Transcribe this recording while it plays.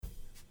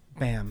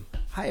Bam.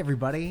 Hi,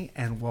 everybody,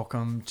 and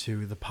welcome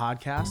to the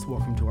podcast.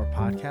 Welcome to our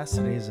podcast.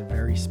 Today is a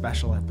very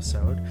special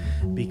episode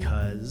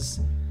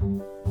because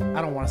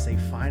I don't want to say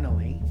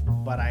finally,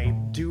 but I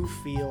do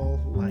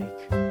feel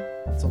like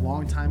it's a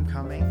long time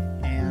coming,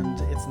 and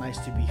it's nice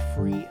to be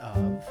free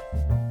of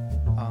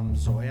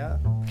Zoya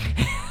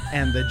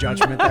and the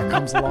judgment that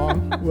comes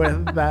along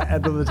with that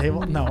end of the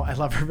table. No, I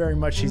love her very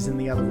much. She's in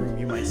the other room.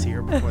 You might see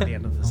her before the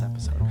end of this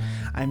episode.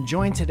 I'm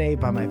joined today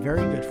by my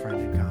very good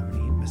friend in comedy,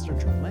 Mr.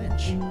 Drew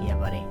Lynch. Yeah,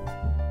 buddy.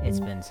 It's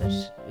been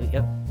such...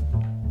 Yep.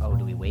 Oh,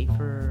 do we wait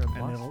for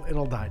applause? And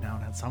it'll die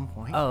down at some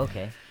point. Oh,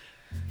 okay.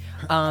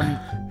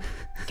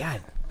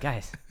 God,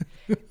 guys.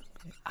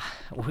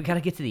 We got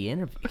to get to the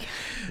interview.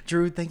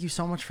 Drew, thank you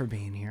so much for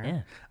being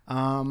here.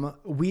 Yeah.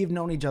 We've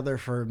known each other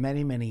for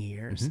many, many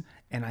years. Mm-hmm.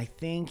 And I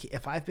think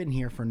if I've been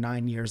here for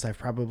 9 years, I've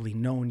probably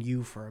known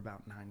you for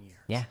about 9 years.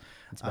 Yeah,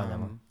 it's about that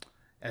one.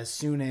 As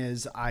soon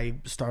as I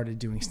started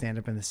doing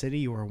stand-up in the city,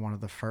 you were one of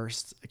the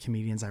first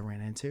comedians I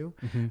ran into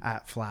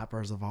at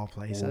Flappers of all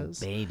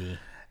places. Oh, baby.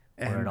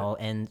 Where it all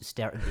ends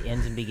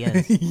and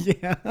begins.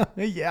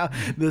 yeah.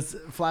 This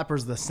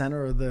Flappers, the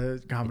center of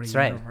the comedy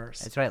universe.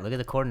 That's right. Look at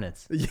the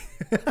coordinates.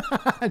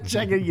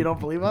 Check it. You don't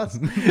believe us?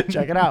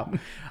 Check it out.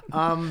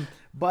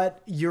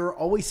 But you're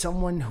always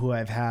someone who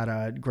I've had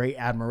a great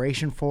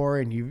admiration for,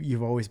 and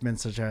you've always been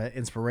such an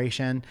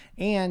inspiration.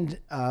 And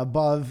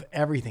above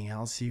everything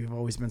else, you've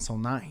always been so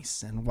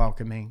nice and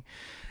welcoming.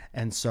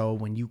 And so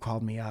when you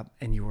called me up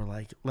and you were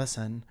like,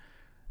 listen,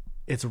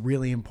 it's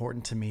really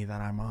important to me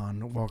that I'm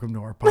on Welcome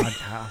to our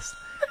podcast.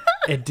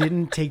 It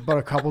didn't take but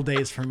a couple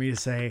days for me to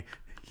say,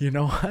 you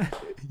know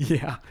what?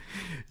 Yeah.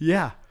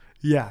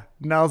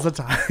 Now's the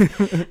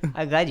time.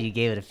 I'm glad you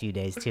gave it a few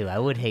days too. I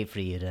would hate for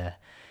you to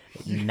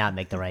not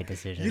make the right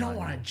decision. You don't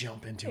want to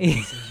jump into a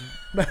decision.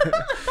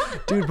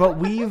 Dude, but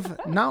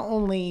not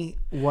only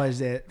was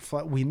it,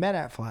 we met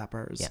at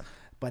Flappers,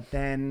 but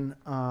then,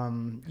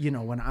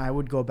 when I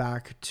would go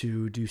back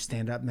to do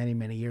stand-up many,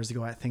 many years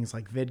ago at things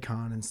like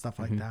VidCon and stuff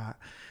like that,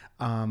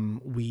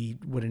 we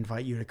would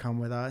invite you to come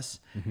with us.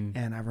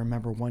 And I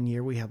remember one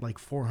year we had like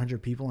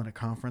 400 people in a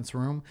conference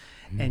room,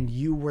 and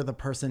you were the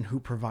person who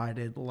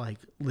provided like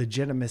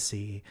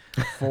legitimacy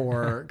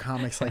for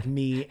comics like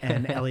me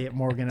and Elliot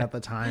Morgan at the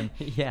time,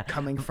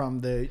 coming from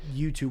the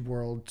YouTube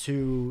world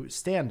to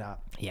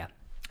stand-up. Yeah.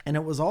 And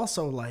it was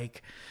also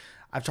like,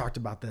 I've talked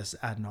about this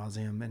ad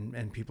nauseum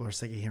and people are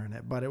sick of hearing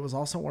it, but it was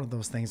also one of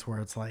those things where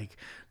it's like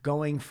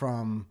going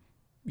from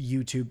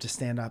YouTube to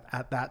stand up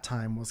at that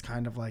time was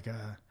kind of like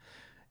a,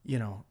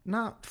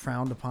 not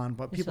frowned upon,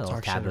 but people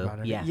talk shit about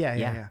it.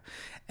 Yeah.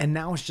 And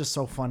now it's just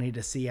so funny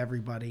to see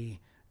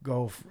everybody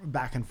go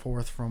back and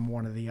forth from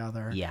one to the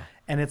other. Yeah.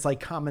 And it's like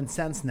common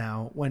sense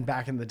now, when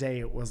back in the day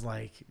it was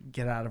like,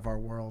 get out of our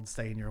world,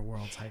 stay in your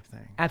world type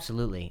thing.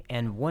 Absolutely.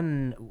 And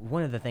one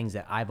of the things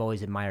that I've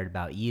always admired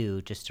about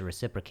you, just to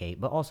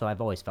reciprocate, but also I've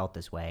always felt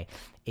this way,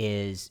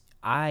 is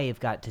I have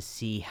got to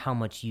see how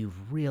much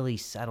you've really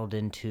settled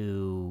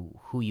into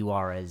who you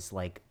are as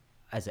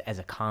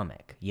a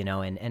comic,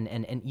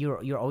 and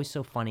you're always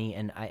so funny,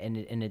 and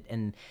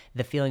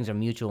the feelings are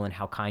mutual in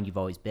how kind you've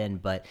always been.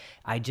 But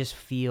I just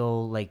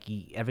feel like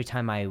every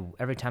time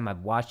I've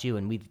watched you,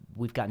 and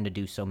we've gotten to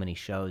do so many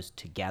shows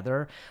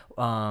together,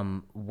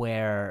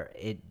 where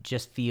it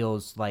just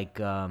feels like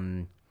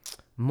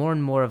more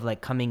and more of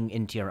like coming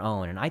into your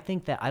own. And I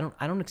think that I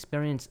don't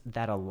experience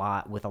that a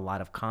lot with a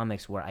lot of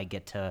comics, where I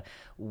get to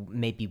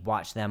maybe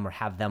watch them or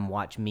have them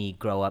watch me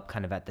grow up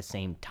kind of at the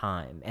same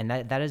time. And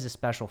that is a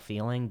special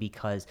feeling,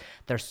 because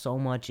there's so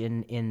much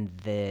in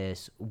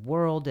this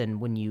world. And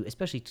when you,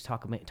 especially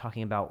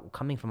talking about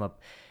coming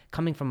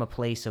from a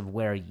place of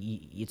where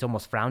it's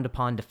almost frowned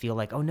upon to feel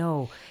like, oh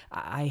no,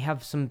 I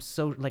have some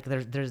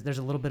there's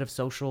a little bit of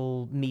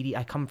social media.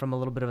 I come from a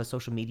little bit of a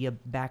social media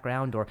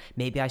background, or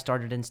maybe I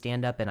started in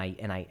stand up and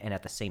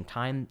at the same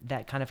time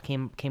that kind of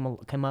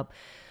came up.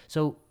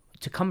 So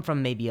to come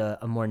from maybe a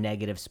more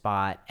negative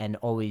spot and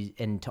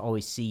to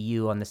always see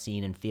you on the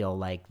scene and feel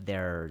like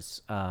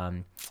there's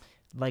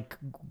like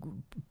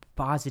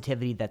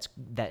positivity that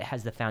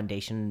has the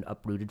foundation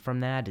uprooted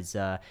from that is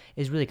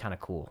really kind of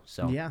cool.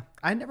 So yeah,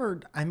 I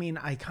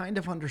kind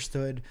of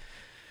understood,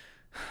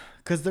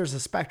 because there's a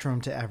spectrum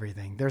to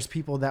everything. There's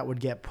people that would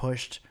get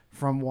pushed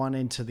from one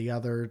into the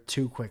other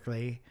too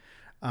quickly,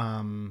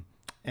 and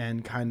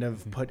kind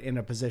of put in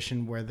a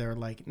position where they're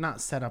like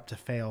not set up to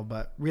fail,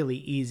 but really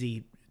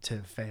easy to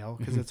fail,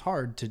 because it's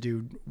hard to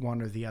do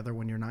one or the other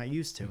when you're not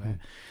used to it.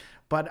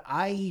 But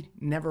I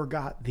never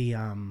got the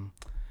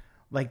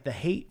the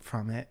hate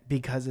from it,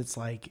 because it's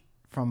like,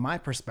 from my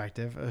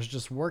perspective, I was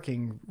just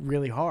working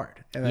really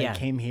hard, and I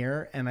came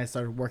here and I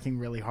started working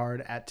really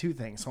hard at two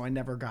things. So I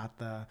never got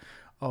the,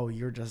 oh,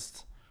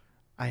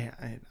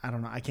 I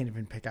don't know. I can't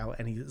even pick out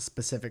any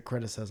specific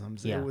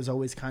criticisms. Yeah. It was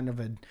always kind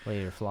of a... Well,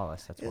 you're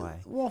flawless. That's why.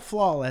 Well,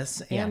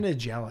 flawless and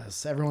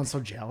jealous. Everyone's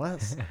so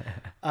jealous.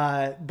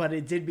 But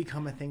it did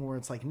become a thing where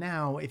it's like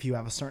now, if you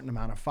have a certain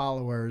amount of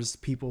followers,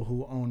 people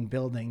who own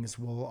buildings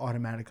will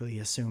automatically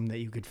assume that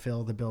you could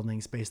fill the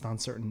buildings based on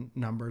certain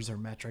numbers or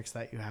metrics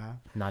that you have.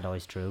 Not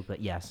always true, but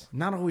yes.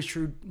 Not always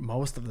true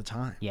most of the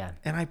time. Yeah.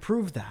 And I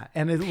proved that.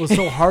 And it was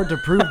so hard to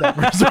prove that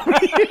for some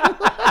reason.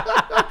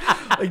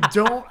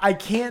 I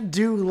can't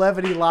do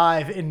Levity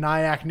Live in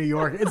Nyack, New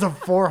York. It's a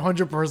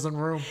 400-person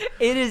room.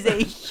 It is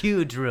a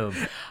huge room.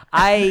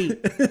 I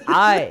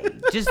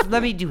just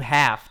let me do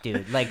half,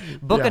 dude. Like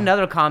book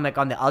another comic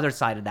on the other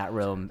side of that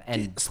room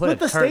and split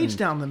the curtain. stage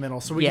down the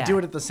middle so we can do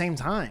it at the same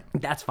time.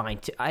 That's fine.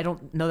 I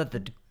don't know that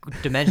the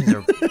dimensions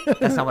are.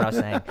 That's not what I was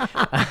saying.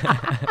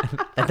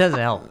 That doesn't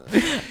help.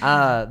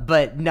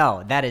 But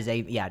no, that is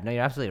a No,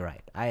 you're absolutely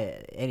right.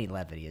 Any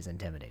levity is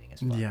intimidating as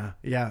fuck.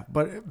 Yeah,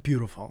 but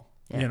beautiful.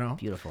 Yeah,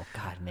 beautiful.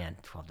 God, man,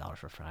 $12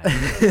 for Friday.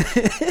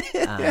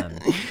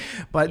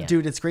 But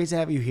dude, it's great to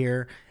have you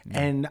here.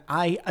 And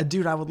I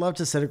would love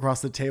to sit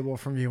across the table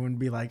from you and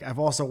be like, I've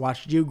also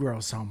watched you grow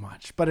so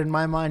much. But in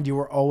my mind, you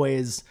were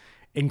always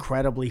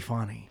incredibly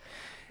funny.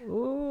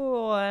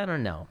 Ooh, I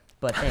don't know.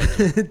 But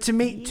thank you. to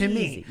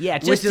me, yeah,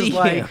 just which is to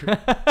like, you.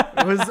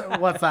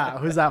 what's that?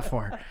 Who's that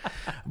for?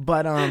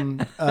 But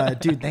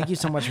dude, thank you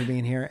so much for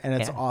being here, and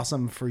it's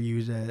awesome for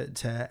you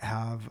to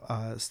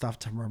have stuff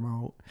to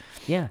promote.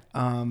 Yeah.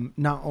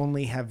 Not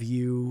only have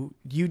you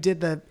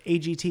did the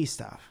AGT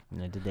stuff.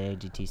 I did the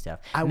AGT stuff.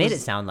 I made it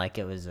sound like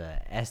it was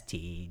a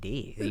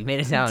STD. You made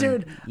it sound,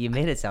 dude. You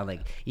made it sound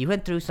like you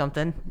went through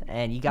something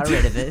and you got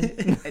rid of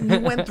it. And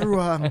you went through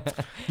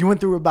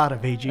a bout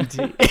of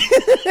AGT.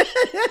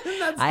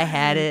 I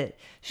had it.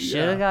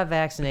 Should have got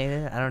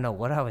vaccinated. I don't know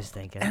what I was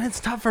thinking. And it's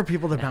tough for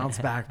people to bounce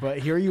back, but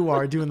here you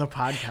are doing the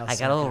podcast. I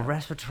got a little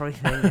respiratory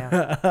thing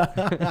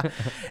now.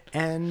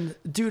 And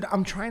dude,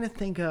 I'm trying to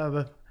think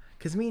of,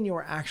 because me and you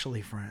are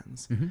actually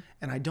friends,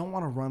 and I don't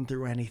want to run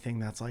through anything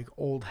that's like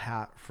old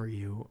hat for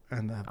you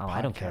and the podcast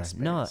I don't care. Space.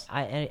 No,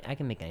 I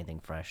can make anything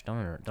fresh. Don't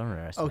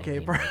underestimate me.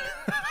 Okay,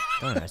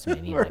 Don't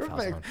underestimate me.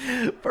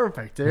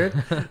 Perfect, dude.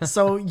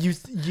 So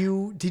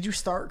did you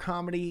start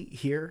comedy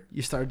here?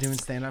 You started doing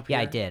stand up here?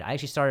 Yeah, I did. I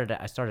started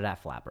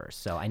at Flappers,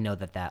 so I know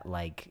that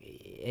like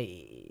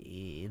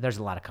there's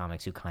a lot of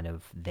comics who kind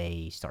of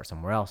they start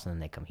somewhere else and then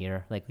they come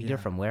here. Like you're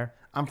from where?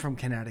 I'm from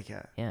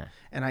Connecticut. Yeah.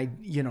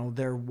 And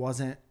there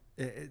wasn't.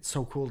 It's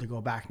so cool to go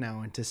back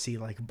now and to see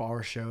like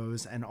bar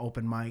shows and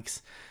open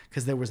mics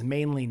because there was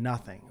mainly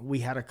nothing. We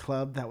had a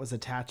club that was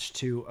attached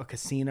to a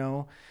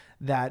casino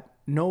that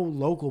no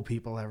local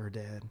people ever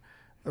did,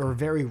 or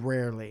very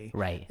rarely.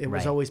 Right. It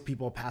was always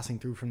people passing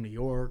through from New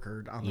York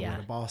or on the way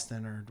to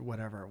Boston or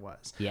whatever it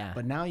was. Yeah.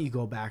 But now you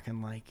go back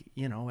and like,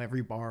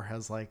 every bar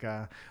has like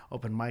a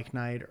open mic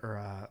night or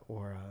a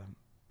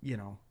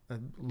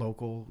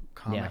local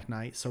comic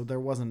night. So there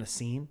wasn't a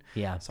scene.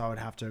 Yeah. So I would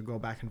have to go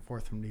back and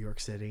forth from New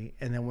York City.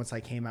 And then once I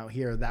came out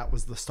here, that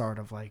was the start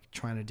of like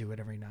trying to do it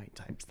every night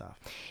type stuff.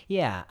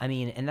 Yeah. I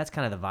mean, and that's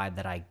kind of the vibe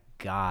that I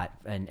got.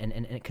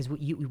 And because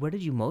where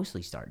did you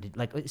mostly start?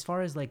 Like as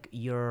far as like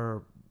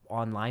your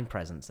online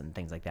presence and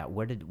things like that,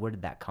 where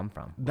did that come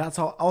from? That's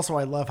all. Also,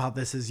 I love how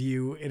this is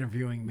you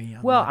interviewing me.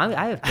 Well,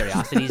 I have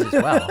curiosities as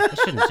well. It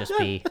shouldn't just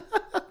be.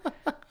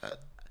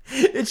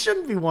 It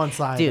shouldn't be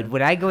one-sided. Dude,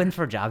 when I go in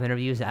for job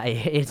interviews,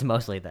 it's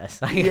mostly this.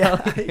 Yeah.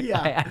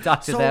 I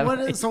talk to them. What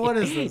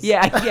is this?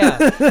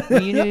 Yeah.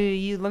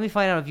 You let me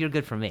find out if you're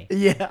good for me.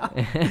 Yeah.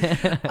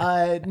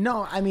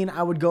 No, I mean,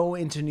 I would go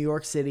into New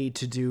York City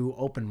to do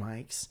open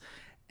mics.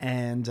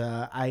 And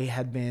I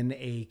had been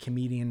a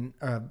comedian,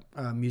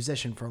 a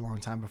musician for a long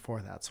time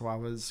before that. So I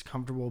was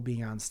comfortable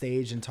being on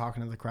stage and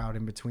talking to the crowd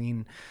in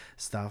between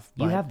stuff.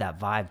 But you have that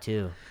vibe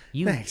too.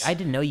 Thanks. I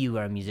didn't know you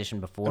were a musician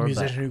before. A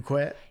musician who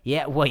quit?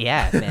 Yeah, well,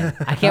 yeah, man.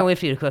 I can't wait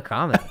for you to quit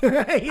comedy.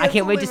 I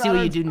can't wait to see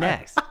what you do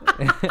next.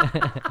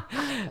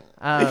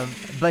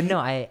 But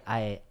no,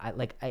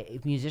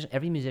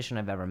 every musician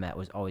I've ever met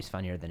was always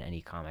funnier than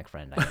any comic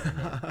friend I ever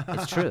met.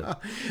 It's true.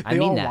 They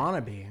all want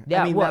to be.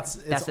 Yeah, I mean, that's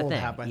the old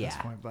thing. hat by this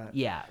point. But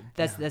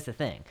that's the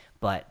thing.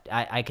 But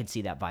I could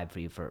see that vibe for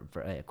you for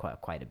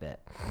quite a bit.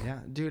 Yeah,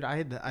 dude, I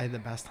had the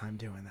best time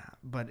doing that.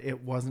 But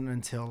it wasn't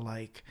until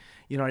like,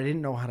 I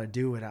didn't know how to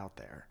do it out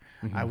there.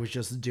 Mm-hmm. I was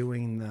just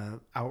doing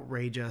the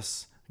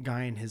outrageous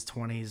guy in his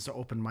 20s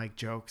open mic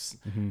jokes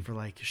for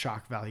like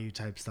shock value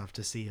type stuff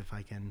to see if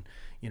I can,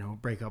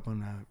 break up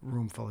on a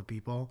room full of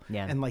people.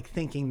 Yeah. And like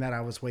thinking that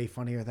I was way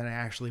funnier than I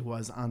actually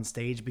was on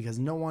stage because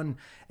no one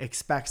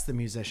expects the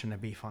musician to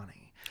be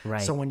funny.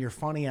 Right. So when you're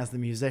funny as the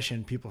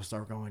musician, people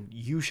start going,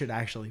 you should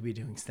actually be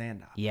doing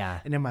stand-up. Yeah.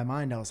 And in my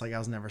mind, I was like, I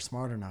was never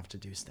smart enough to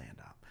do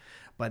stand-up.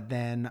 But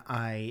then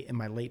in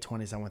my late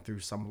 20s, I went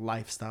through some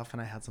life stuff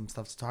and I had some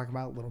stuff to talk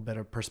about, a little bit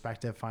of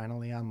perspective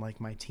finally on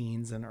like my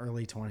teens and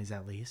early 20s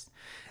at least.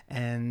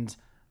 And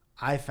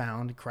I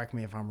found, correct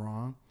me if I'm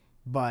wrong,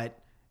 but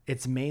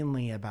it's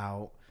mainly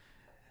about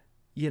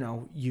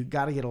you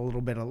got to get a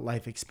little bit of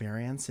life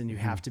experience, and you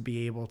have to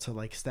be able to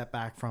like step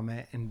back from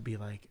it and be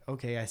like,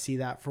 okay, I see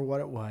that for what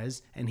it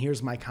was, and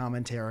here's my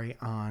commentary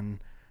on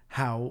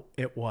how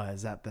it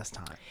was at this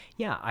time.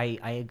 Yeah,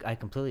 I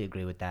completely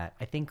agree with that.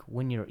 I think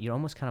when you're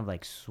almost kind of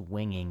like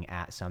swinging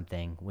at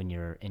something when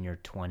you're in your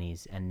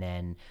 20s, and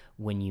then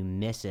when you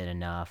miss it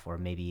enough, or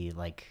maybe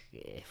like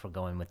if we're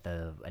going with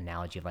the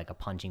analogy of like a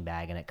punching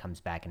bag and it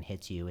comes back and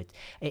hits you, it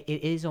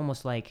is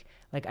almost like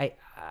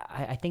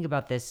I think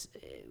about this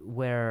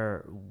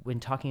where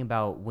when talking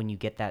about when you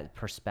get that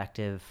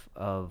perspective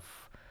of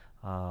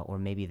or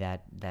maybe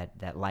that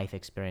life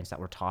experience that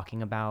we're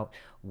talking about,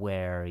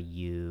 where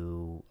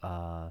you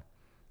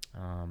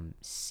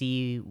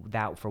see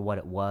that for what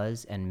it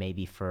was, and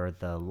maybe for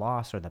the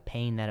loss or the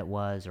pain that it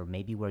was, or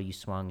maybe where you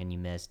swung and you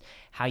missed,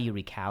 how you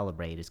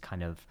recalibrate is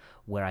kind of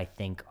where I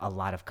think a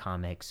lot of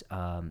comics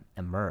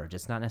emerge.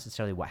 It's not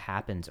necessarily what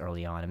happens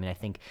early on. I mean, I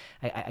think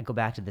I go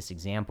back to this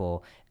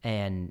example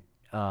and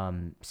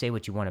say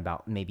what you want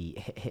about maybe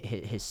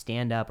his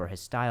stand-up or his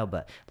style,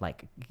 but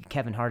like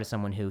Kevin Hart is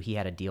someone who he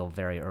had a deal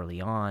very early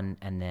on,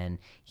 and then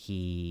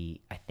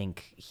I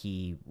think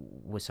he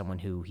was someone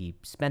who he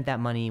spent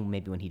that money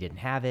maybe when he didn't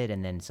have it,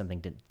 and then some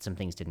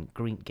things didn't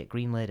get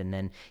greenlit, and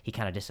then he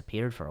kind of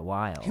disappeared for a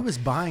while. He was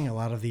buying a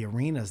lot of the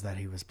arenas that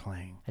he was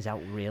playing. Is that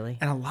really?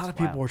 And a lot of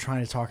people were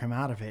trying to talk him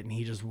out of it, and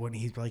he just wouldn't.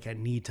 He's like, I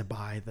need to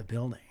buy the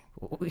building.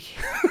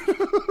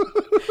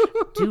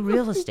 Do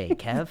real estate,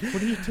 Kev.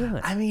 What are you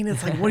doing? I mean,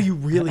 it's like, what do you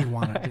really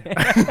want to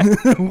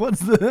do? What's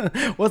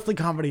the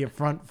comedy up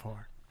front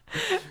for?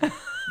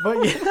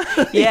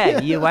 But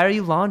yeah. Why are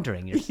you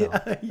laundering yourself?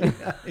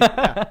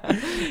 Yeah.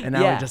 And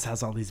now he just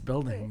has all these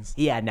buildings.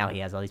 Yeah, now he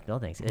has all these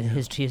buildings.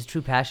 His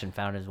true passion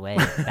found his way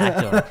back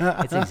to him.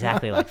 It's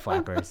exactly like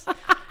Flappers.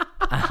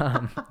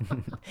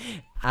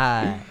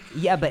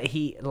 Yeah, but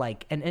he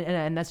like,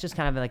 and that's just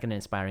kind of like an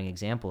inspiring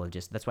example of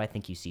just, that's why I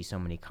think you see so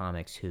many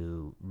comics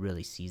who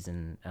really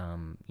season,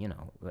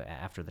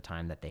 after the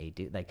time that they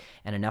do, like,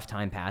 and enough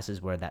time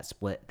passes where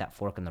that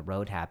fork in the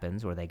road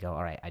happens, where they go,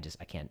 all right, I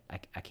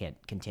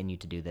can't continue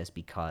to do this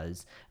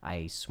because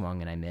I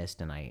swung and I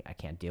missed and I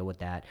can't deal with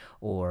that.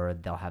 Or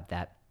they'll have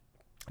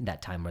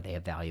that time where they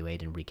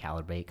evaluate and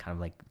recalibrate, kind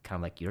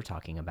of like you're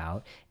talking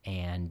about,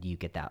 and you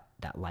get that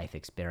life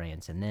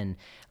experience. And then,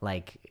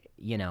 like,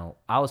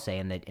 I'll say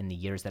in the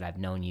years that I've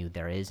known you,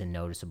 there is a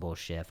noticeable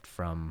shift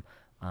from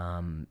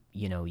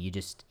you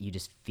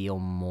just feel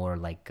more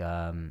like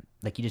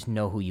you just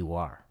know who you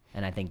are.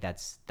 And I think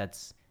that's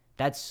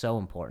so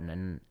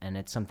important, and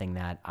it's something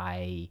that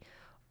I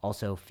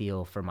also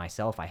feel for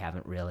myself I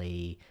haven't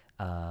really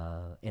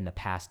in the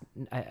past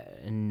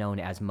known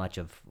as much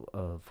of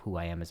who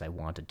I am as I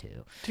wanted to.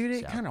 Dude,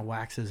 it kind of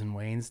waxes and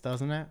wanes,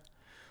 doesn't it?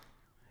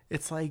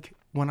 It's like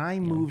when I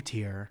moved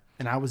here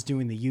and I was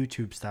doing the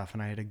YouTube stuff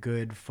and I had a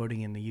good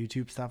footing in the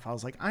YouTube stuff, I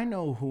was like, I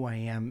know who I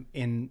am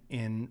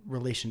in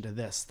relation to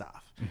this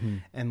stuff. Mm-hmm.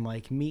 And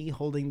like me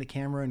holding the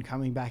camera and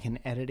coming back and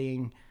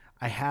editing,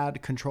 I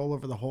had control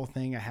over the whole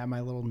thing. I had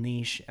my little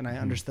niche, and I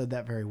understood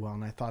that very well.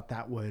 And I thought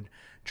that would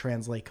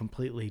translate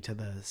completely to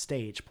the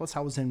stage. Plus,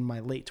 I was in my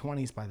late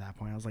 20s by that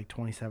point. I was like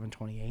 27,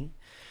 28.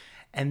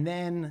 And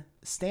then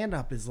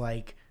stand-up is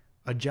like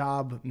a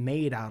job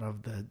made out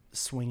of the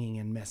swinging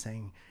and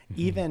missing.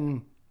 Mm-hmm.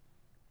 Even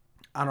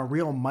on a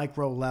real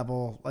micro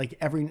level, like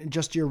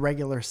just your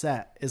regular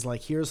set is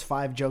like, here's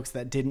 5 jokes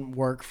that didn't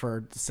work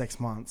for 6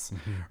 months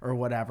or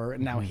whatever.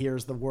 And now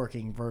here's the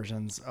working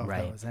versions of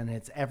those. And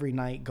it's every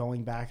night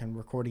going back and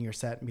recording your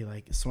set and be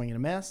like, swing and a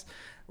miss.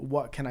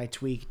 What can I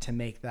tweak to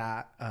make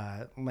that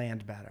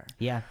land better?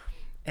 Yeah.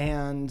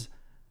 And,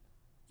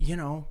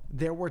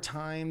 there were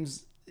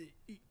times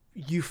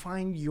you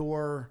find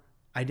your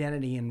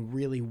identity in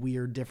really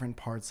weird, different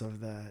parts of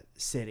the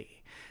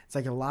city. It's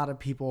like a lot of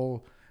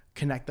people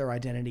connect their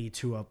identity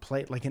to a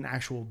place, like an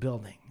actual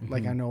building. Mm-hmm.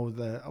 Like I know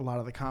a lot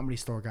of the Comedy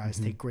Store guys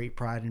take great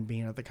pride in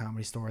being at the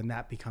Comedy Store, and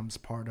that becomes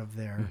part of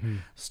their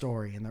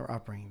story and their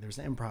upbringing. There's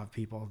improv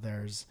people,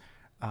 there's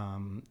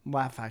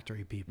Laugh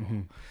Factory people.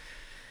 Mm-hmm.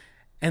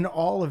 And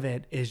all of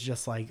it is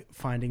just like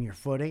finding your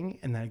footing,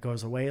 and then it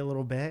goes away a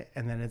little bit,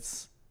 and then it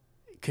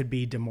could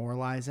be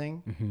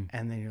demoralizing. Mm-hmm.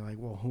 And then you're like,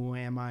 well, who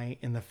am I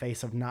in the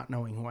face of not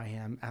knowing who I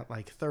am at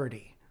like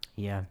 30?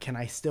 Yeah. Can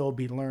I still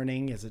be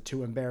learning? Is it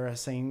too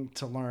embarrassing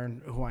to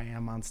learn who I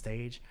am on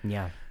stage?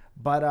 Yeah.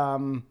 But,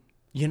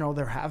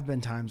 there have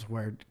been times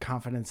where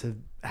confidence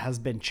has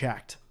been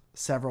checked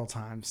several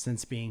times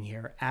since being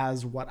here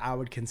as what I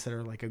would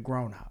consider like a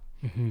grown-up.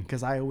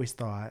 Because I always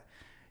thought,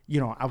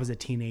 I was a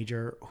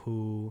teenager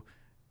who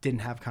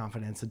didn't have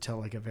confidence until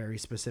like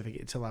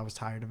until I was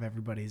tired of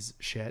everybody's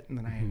shit. And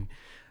then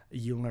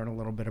you learn a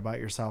little bit about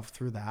yourself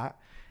through that.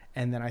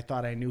 And then I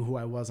thought I knew who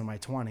I was in my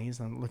 20s.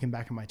 And looking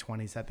back in my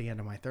 20s at the end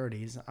of my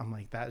 30s, I'm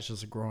like, that's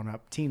just a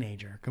grown-up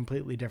teenager,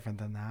 completely different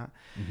than that.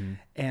 Mm-hmm.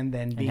 And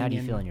then how do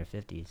you feel in your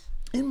 50s?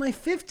 In my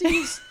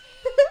 50s,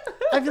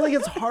 I feel like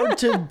it's hard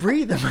to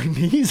breathe and my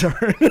knees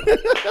hurt.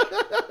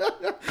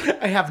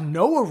 I have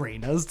no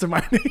arenas to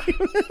my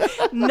name.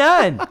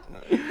 None.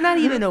 Not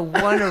even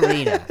one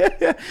arena.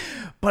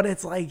 But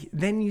it's like,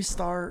 then you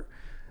start,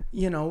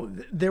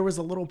 there was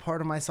a little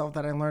part of myself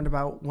that I learned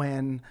about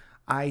when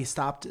I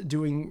stopped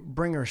doing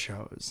bringer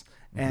shows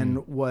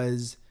and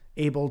was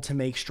able to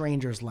make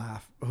strangers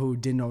laugh who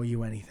didn't owe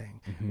you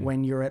anything.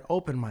 When you're at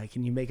open mic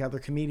and you make other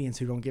comedians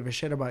who don't give a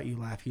shit about you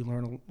laugh, you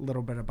learn a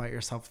little bit about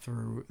yourself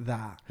through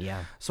that.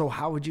 Yeah. So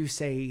how would you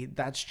say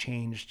that's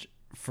changed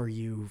for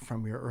you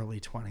from your early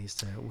 20s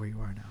to where you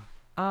are now?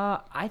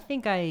 I would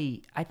think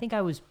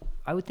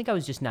I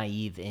was just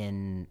naive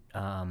in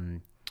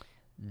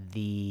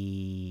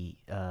the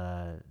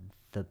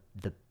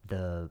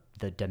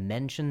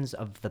dimensions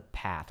of the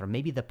path, or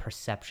maybe the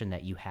perception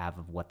that you have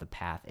of what the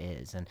path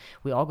is. And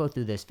we all go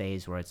through this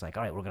phase where it's like,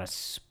 all right, we're gonna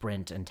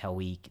sprint until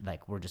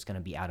we're just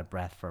gonna be out of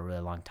breath for a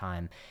really long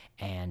time,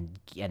 and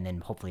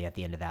then hopefully at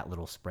the end of that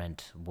little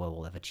sprint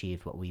we'll have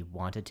achieved what we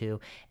wanted to.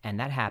 And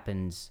that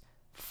happens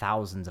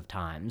thousands of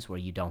times where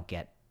you don't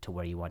get to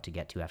where you want to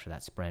get to after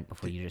that sprint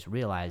before you just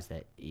realize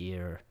that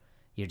you're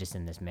just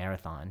in this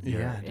marathon.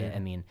 I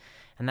mean,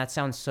 and that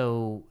sounds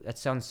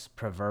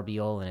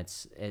proverbial, and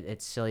it's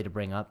silly to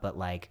bring up, but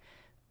like,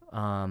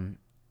 the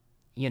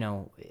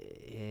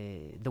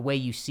way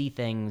you see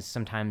things,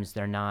 sometimes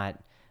they're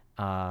not,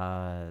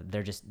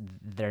 they're just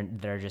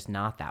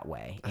not that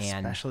way.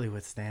 Especially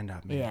with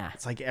stand-up, man. Yeah.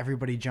 It's like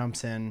everybody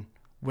jumps in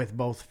with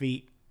both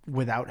feet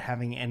without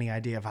having any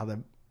idea of how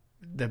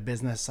the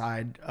business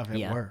side of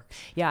it works.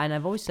 Yeah, and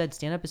I've always said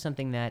stand-up is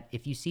something that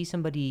if you see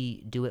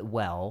somebody do it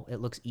well,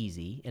 it looks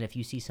easy, and if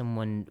you see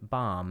someone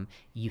bomb,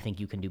 you think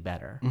you can do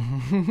better.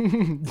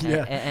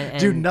 Yeah.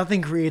 And dude,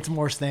 nothing creates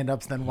more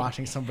stand-ups than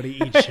watching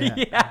somebody eat shit.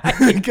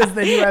 Because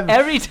then you have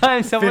every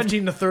time someone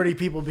 15 to 30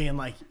 people being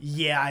like,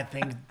 yeah, I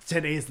think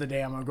today's the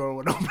day I'm going to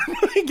go to an open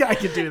mic. I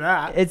could do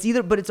that. It's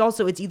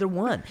either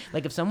one.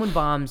 Like if someone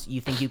bombs, you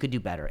think you could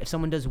do better. If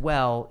someone does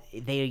well,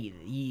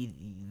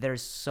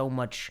 there's so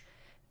much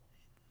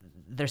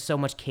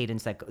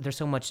cadence, there's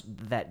so much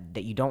that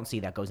you don't see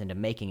that goes into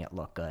making it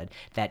look good,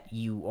 that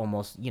you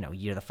almost,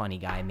 you're the funny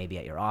guy maybe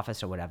at your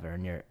office or whatever,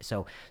 and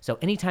so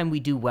anytime we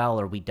do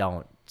well or we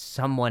don't,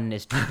 someone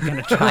is going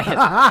to try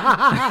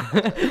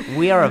it.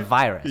 We are a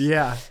virus.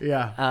 Yeah.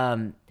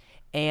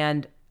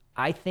 And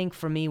I think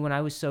for me, when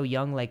I was so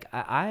young, like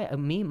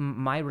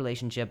my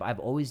relationship, I've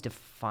always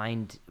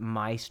defined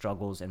my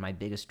struggles and my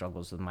biggest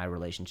struggles with my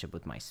relationship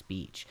with my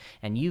speech.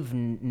 And you've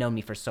known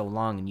me for so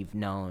long, and you've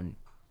known,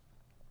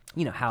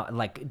 how,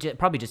 like,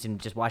 probably just in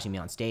just watching me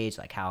on stage,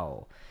 like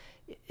how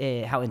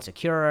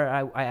insecure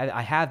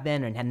I have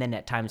been, and then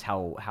at times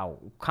how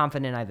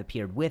confident I've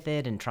appeared with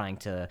it, and trying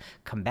to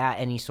combat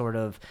any sort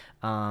of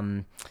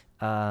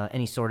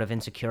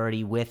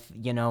insecurity with,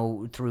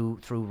 through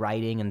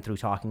writing and through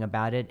talking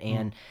about it.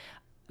 And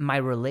my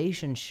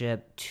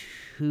relationship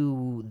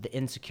to the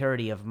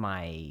insecurity of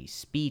my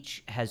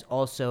speech has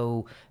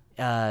also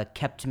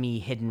kept me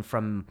hidden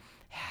from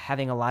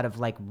having a lot of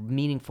like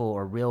meaningful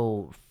or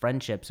real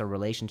friendships or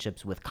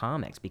relationships with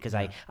comics, because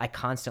I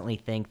constantly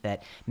think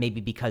that maybe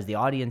because the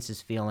audience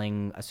is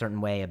feeling a certain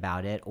way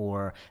about it,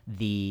 or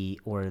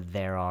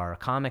there are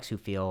comics who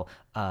feel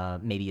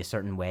maybe a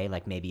certain way,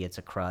 like maybe it's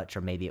a crutch,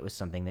 or maybe it was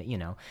something that,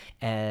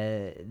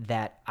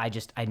 that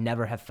I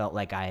never have felt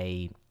like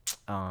I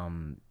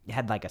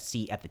had like a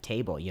seat at the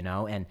table,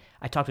 and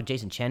I talked with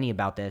Jason Cheney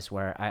about this,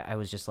 where I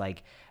was just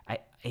like,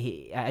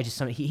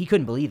 he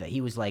couldn't believe it. He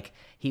was like,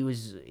 I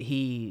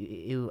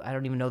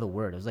don't even know the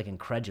word. It was like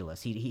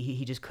incredulous.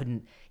 He just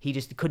couldn't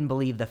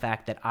believe the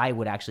fact that I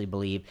would actually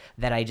believe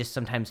that I just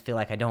sometimes feel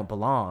like I don't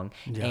belong.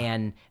 Yeah.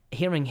 And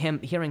hearing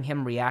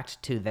him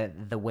react to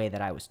the way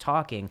that I was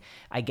talking,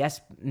 I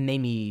guess made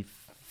me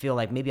feel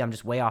like maybe I'm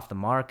just way off the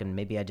mark, and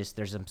maybe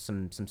there's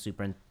some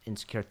super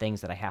insecure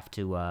things that I have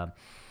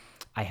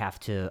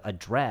to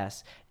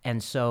address.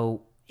 And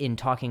so in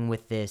talking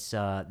with this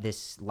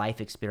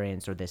life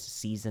experience, or this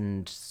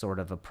seasoned sort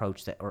of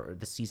approach or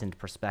the seasoned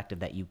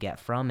perspective that you get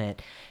from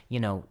it,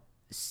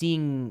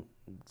 seeing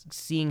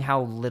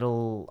how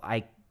little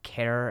I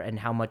care, and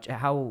how much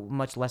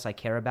less I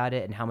care about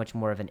it, and how much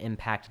more of an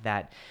impact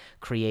that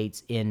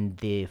creates in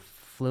the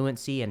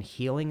fluency and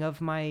healing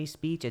of my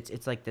speech.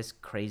 It's like this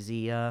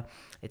crazy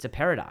it's a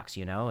paradox,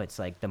 it's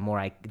like the more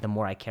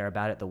I care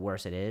about it, the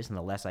worse it is, and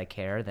the less I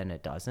care, then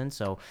it doesn't.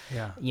 So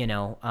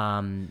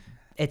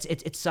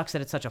it sucks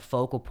that it's such a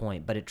focal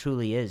point, but it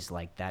truly is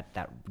like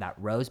that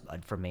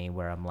rosebud for me,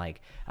 where I'm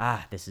like,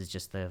 this is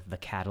just the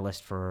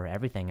catalyst for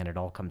everything, and it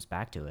all comes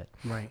back to it.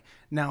 Right.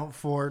 Now,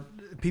 for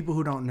people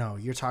who don't know,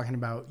 you're talking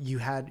about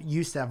you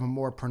used to have a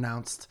more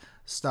pronounced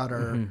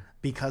stutter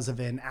because of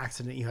an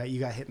accident you had. You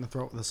got hit in the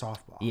throat with a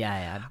softball.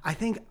 Yeah. I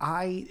think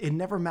it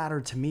never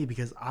mattered to me,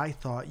 because I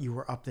thought you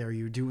were up there,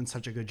 you were doing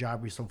such a good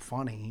job, you're so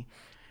funny,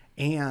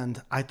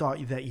 and I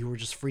thought that you were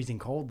just freezing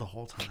cold the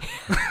whole time.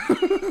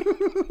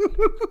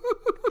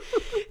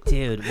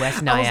 Dude,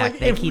 West Nyack,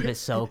 they keep it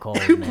so cold,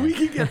 if man. We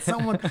could get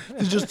someone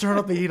to just turn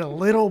up the heat a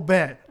little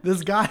bit.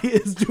 This guy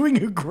is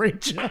doing a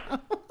great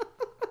job.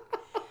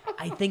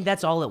 I think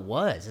that's all it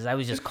was, is I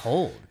was just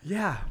cold.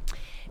 Yeah.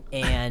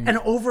 And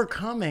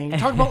overcoming.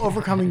 Talk about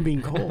overcoming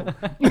being cold.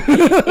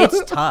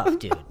 It's tough,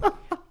 dude.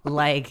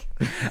 Like,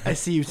 I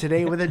see you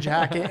today with a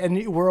jacket,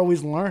 and we're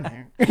always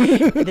learning.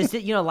 this,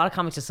 a lot of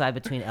comics decide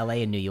between LA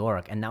and New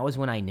York, and that was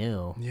when I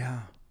knew.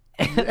 Yeah.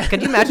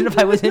 Could you imagine if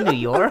I was in New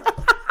York?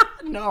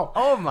 No.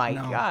 Oh my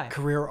God.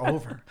 Career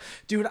over.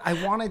 Dude, I'm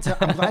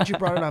glad you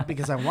brought it up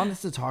because I wanted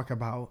to talk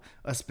about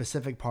a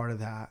specific part of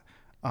that,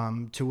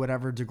 to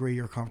whatever degree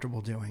you're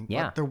comfortable doing.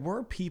 Yeah. But there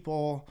were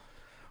people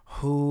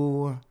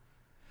who,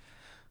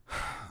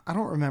 I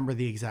don't remember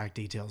the exact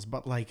details,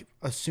 but like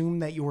assume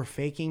that you were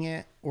faking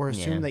it or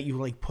assume that you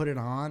like put it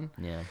on.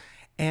 Yeah.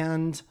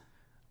 And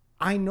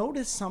I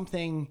noticed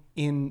something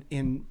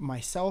in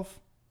myself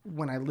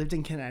when I lived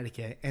in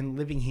Connecticut and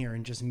living here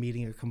and just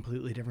meeting a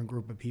completely different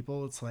group of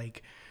people. It's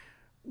like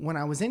when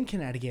I was in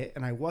Connecticut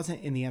and I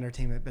wasn't in the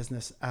entertainment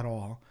business at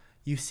all,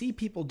 you see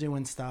people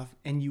doing stuff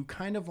and you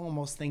kind of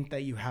almost think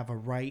that you have a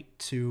right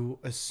to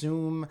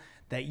assume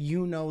that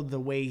you know the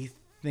way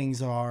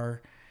things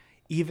are,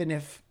 even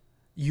if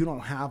you don't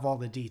have all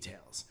the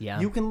details.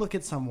 Yeah. You can look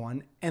at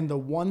someone and the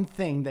one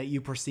thing that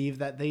you perceive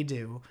that they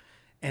do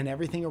and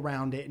everything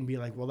around it and be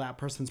like, well, that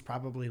person's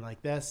probably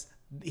like this.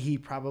 He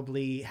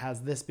probably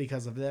has this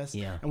because of this.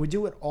 Yeah. And we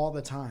do it all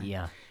the time.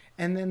 Yeah.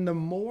 And then the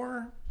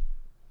more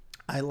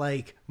I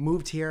like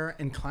moved here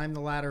and climbed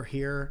the ladder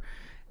here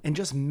and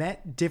just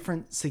met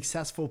different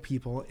successful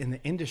people in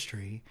the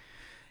industry,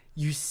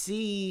 you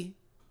see,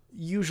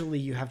 usually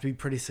you have to be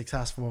pretty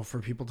successful for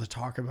people to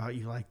talk about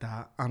you like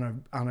that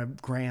on a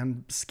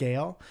grand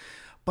scale.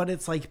 But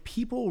it's like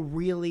people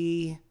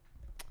really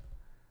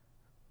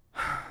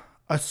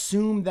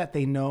assume that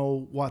they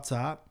know what's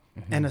up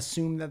and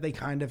assume that they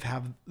kind of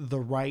have the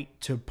right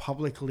to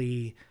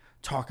publicly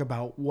talk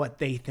about what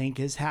they think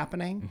is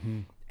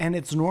happening. And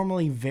it's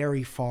normally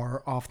very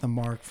far off the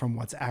mark from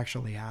what's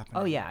actually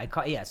happening. Oh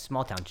yeah,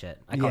 small town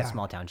shit. I call it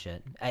small town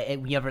shit.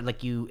 If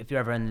you're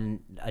ever in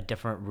a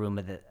different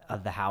room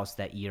of the house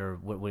that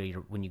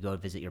when you go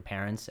visit your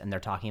parents and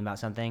they're talking about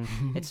something,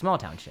 it's small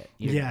town shit.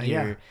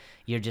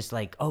 You're just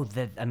like, oh,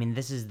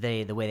 this is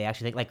the way they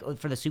actually think. Like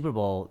for the Super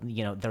Bowl,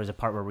 there was a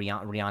part where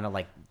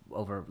Rihanna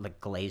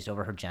glazed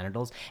over her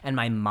genitals, and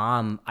my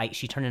mom,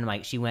 she turned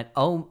into she went,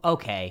 oh,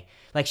 okay,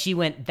 like she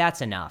went, that's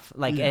enough,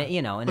 like and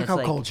look it's how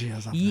like, cold she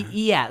is.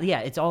 Yeah,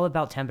 it's all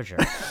about temperature.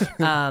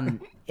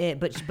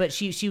 But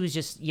she was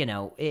just,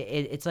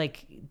 it's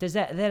like, does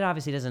that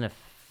obviously doesn't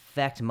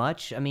affect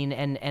much. I mean,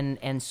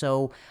 and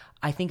so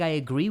I think I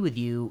agree with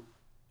you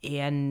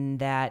in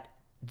that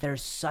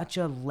there's such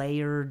a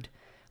layered,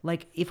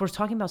 like if we're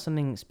talking about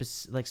something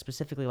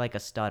specifically like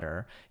a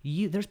stutter,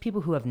 there's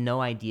people who have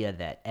no idea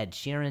that Ed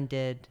Sheeran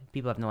did.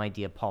 People have no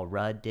idea Paul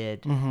Rudd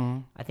did.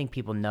 I think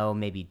people know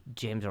maybe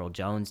James Earl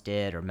Jones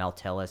did or Mel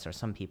Tillis or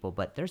some people,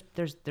 but there's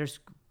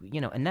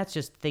and that's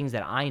just things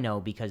that I know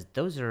because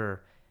those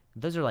are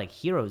like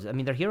heroes. I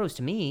mean, they're heroes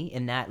to me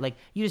in that like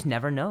you just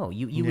never know.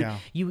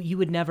 You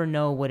would never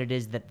know what it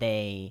is that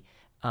they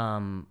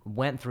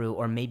went through,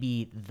 or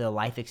maybe the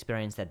life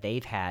experience that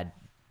they've had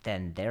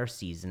than their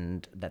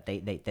seasoned that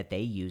they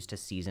use to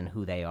season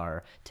who they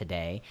are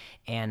today.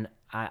 And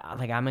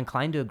I'm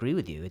inclined to agree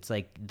with you. It's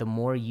like the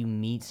more you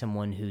meet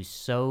someone who's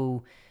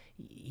so,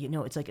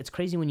 it's like it's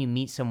crazy when you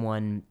meet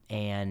someone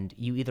and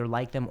you either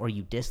like them or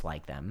you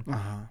dislike them,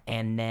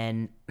 and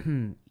then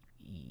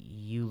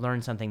you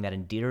learn something that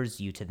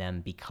endears you to them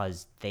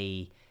because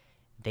they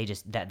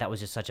just that was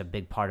just such a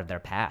big part of their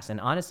past. And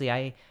honestly,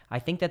 I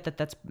think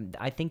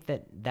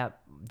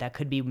that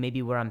could be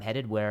maybe where I'm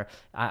headed, where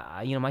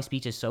my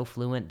speech is so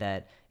fluent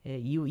that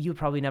you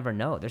probably never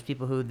know. There's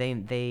people who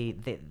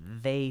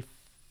they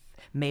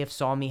may have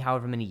saw me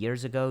however many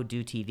years ago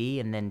do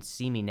TV and then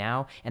see me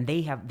now, and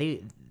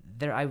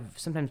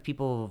sometimes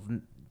people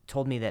have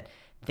told me that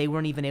they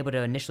weren't even able to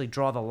initially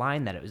draw the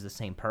line that it was the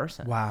same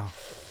person. Wow.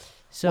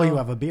 So, well, you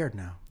have a beard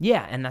now.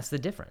 Yeah, and that's the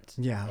difference.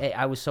 Yeah.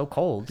 I was so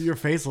cold. Your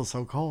face was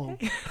so cold.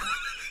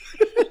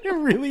 It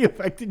really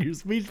affected your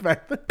speech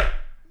back then.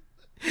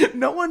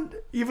 No one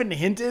even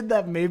hinted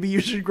that maybe you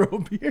should grow a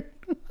beard.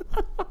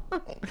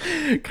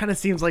 Kind of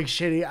seems like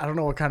shitty. I don't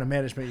know what kind of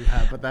management you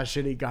had, but that's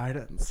shitty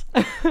guidance.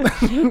 Well,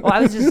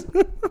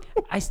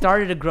 I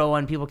started to grow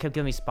one. People kept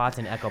giving me spots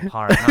in Echo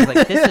Park. And I was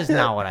like, this is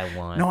not what I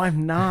want. No,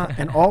 I'm not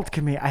an alt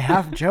commie. I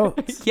have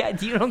jokes. Yeah,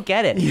 you don't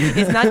get it.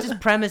 It's not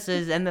just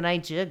premises and then I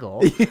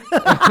jiggle.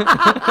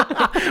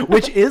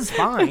 Which is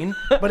fine,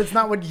 but it's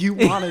not what you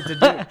wanted to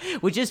do.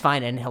 Which is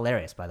fine and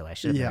hilarious, by the way. I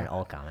should have been an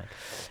alt comic.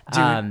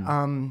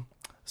 Dude,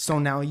 so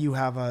now you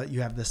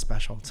have this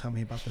special. Tell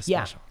me about this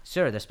special. Yeah,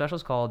 sure. The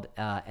special's called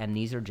And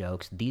These Are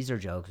Jokes. These Are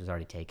Jokes was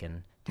already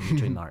taken.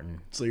 Dimitri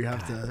Martin. So you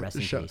have to rest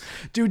in show. peace.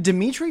 Dude,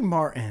 Dimitri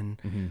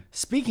Martin,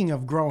 speaking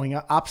of growing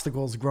up,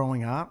 obstacles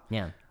growing up.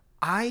 Yeah.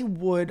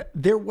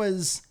 There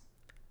was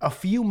a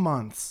few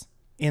months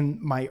in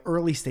my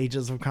early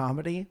stages of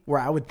comedy where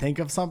I would think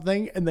of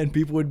something and then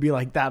people would be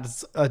like,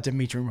 that's a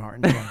Dimitri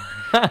Martin joke.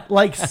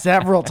 Like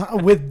several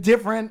times with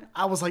different,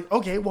 I was like,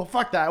 okay, well,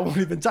 fuck that. I won't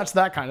even touch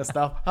that kind of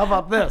stuff. How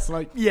about this? I'm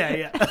like,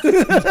 yeah.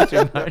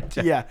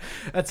 Yeah,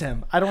 that's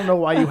him. I don't know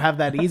why you have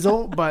that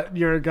easel, but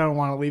you're going to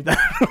want to leave that.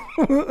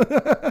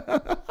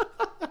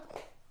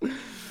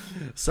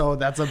 So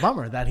that's a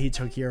bummer that he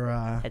took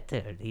your.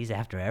 Dude, he's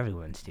after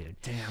everyone's dude.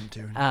 Damn,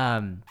 dude.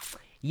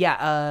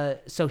 Yeah.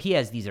 So he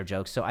has these are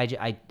jokes. So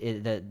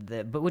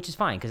but which is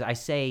fine because I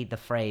say the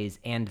phrase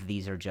 "and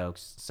these are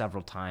jokes"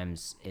 several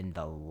times in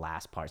the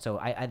last part.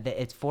 So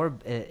it's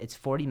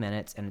 40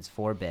 minutes and it's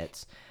 4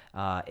 bits.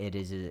 It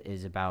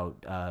is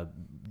about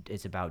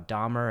it's about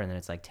Dahmer, and then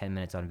it's like 10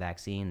 minutes on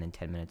vaccine, then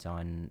 10 minutes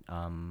on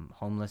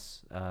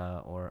homeless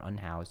or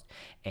unhoused,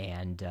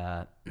 and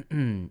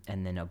and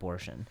then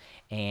abortion.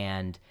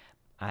 And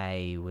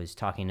I was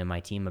talking to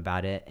my team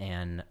about it,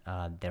 and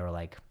they were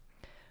like,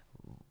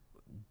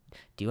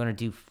 do you want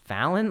to do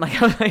Fallon?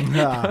 Like, I was like,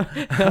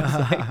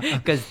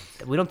 because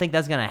we don't think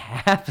that's gonna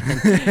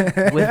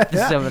happen with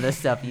some of the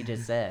stuff you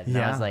just said. And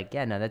I was like,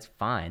 yeah, no, that's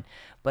fine.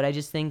 But I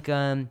just think,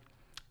 I'm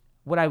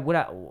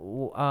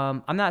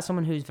not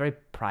someone who's very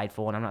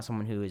prideful, and I'm not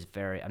someone who is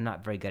I'm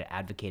not very good at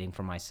advocating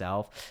for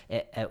myself.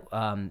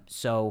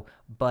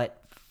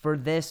 But for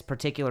this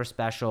particular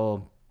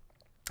special,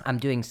 I'm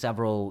doing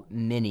several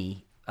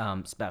mini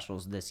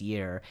specials this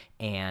year,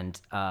 and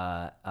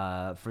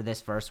for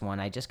this first one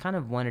I just kind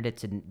of wanted it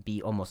to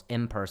be almost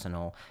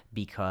impersonal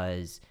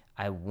because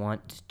I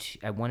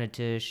wanted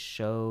to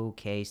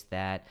showcase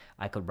that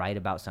I could write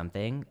about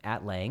something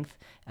at length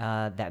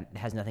that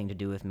has nothing to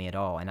do with me at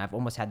all. And I've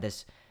almost had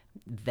this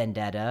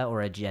vendetta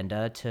or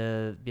agenda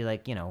to be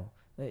like,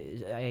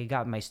 I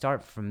got my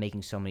start from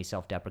making so many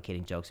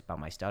self-deprecating jokes about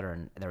my stutter,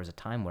 and there was a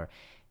time where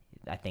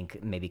I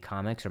think maybe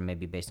comics, or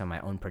maybe based on my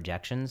own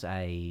projections,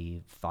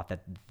 I thought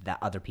that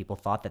other people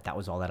thought that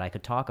was all that I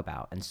could talk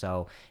about. And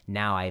so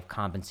now I've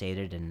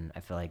compensated, and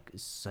I feel like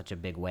such a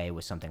big way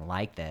with something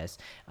like this.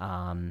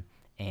 And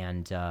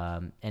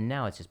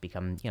now it's just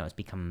become, it's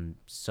become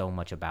so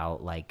much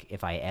about, like,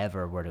 if I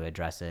ever were to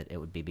address it, it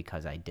would be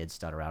because I did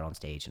stutter out on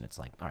stage, and it's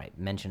like, all right,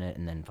 mention it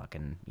and then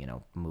fucking,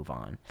 move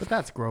on. But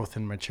that's growth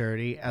and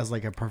maturity as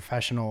like a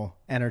professional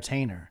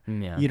entertainer.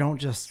 Yeah. You don't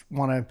just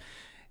want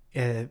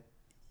to,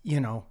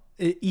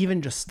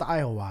 even just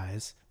style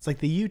wise, it's like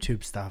the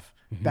YouTube stuff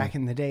back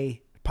in the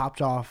day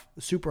popped off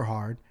super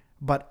hard,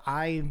 but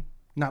I'm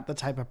not the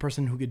type of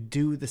person who could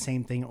do the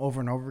same thing over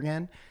and over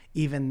again,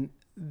 even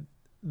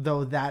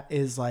though that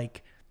is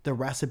like the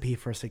recipe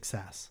for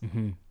success.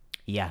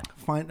 Yeah.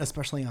 Find,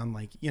 especially on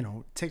like,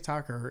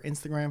 TikTok or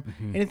Instagram,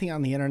 anything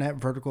on the internet,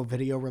 vertical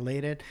video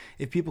related,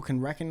 if people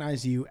can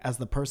recognize you as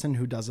the person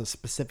who does a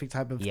specific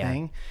type of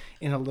thing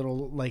in a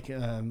little like,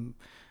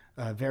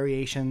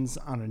 variations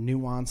on a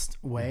nuanced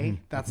way,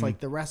 that's like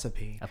the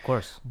recipe. Of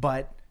course.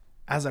 But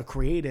as a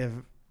creative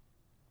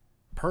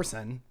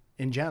person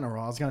in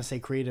general, I was going to say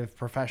creative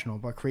professional,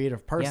 but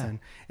creative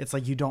person, it's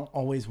like you don't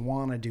always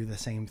want to do the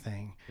same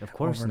thing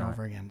over and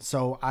over again.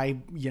 So I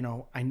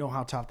know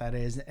how tough that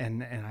is,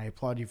 and I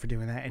applaud you for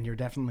doing that. And you're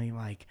definitely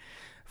like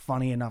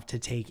funny enough to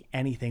take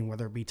anything,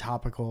 whether it be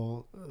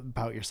topical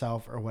about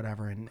yourself or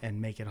whatever,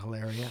 and make it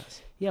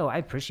hilarious. Yeah, well, I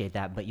appreciate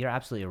that, but you're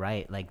absolutely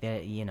right. Like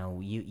that,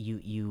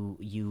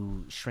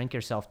 you shrink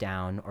yourself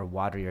down or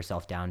water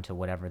yourself down to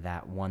whatever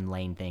that one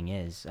lane thing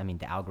is. I mean,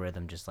 the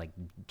algorithm just like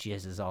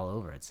jizzes all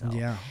over itself.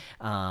 Yeah.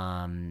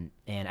 And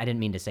I didn't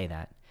mean to say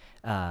that.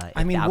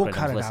 I mean, we'll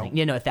cut it out.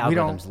 If the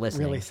algorithm's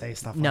listening. Really say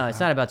stuff like no, that. it's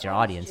not about your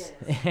audience.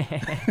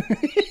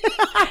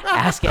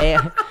 Ask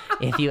AI.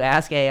 If you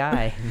ask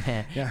AI,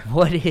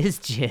 what is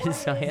jizz?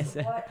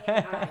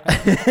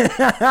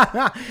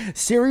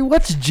 Siri,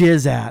 what's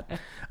jizz at?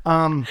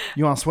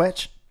 You want to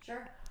switch?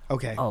 Sure.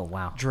 Okay. Oh,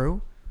 wow.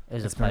 Drew,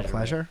 It's been a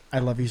pleasure. I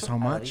love you so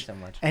much. love you so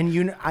much.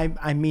 And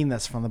I mean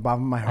this from the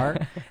bottom of my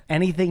heart.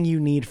 Anything you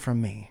need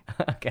from me,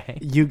 Okay.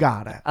 you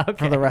got it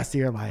for the rest of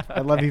your life.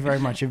 I love you very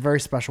much. You're a very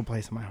special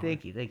place in my heart.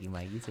 Thank you,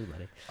 Mike. You too,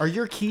 buddy. Are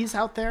your keys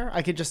out there?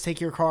 I could just take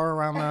your car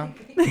around the...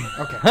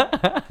 Okay.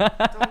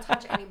 Don't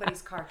touch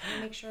anybody's car. Can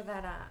you make sure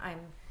that I'm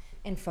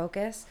in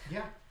focus?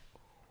 Yeah.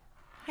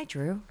 Hi,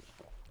 Drew.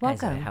 Hi,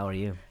 Welcome. Zaya. How are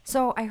you?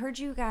 So I heard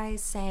you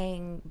guys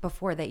saying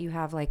before that you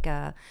have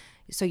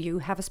so you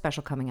have a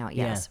special coming out,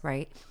 yes,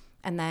 right?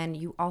 And then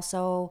you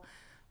also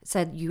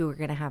said you were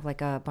gonna have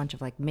like a bunch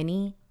of like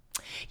mini.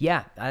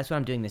 Yeah, that's what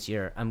I'm doing this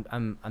year.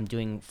 I'm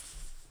doing.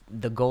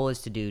 The goal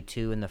is to do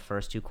 2 in the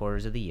first 2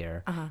 quarters of the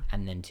year,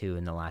 and then 2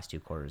 in the last 2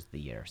 quarters of the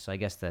year. So I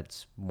guess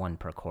that's 1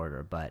 per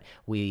quarter. But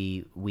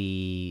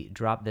we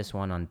dropped this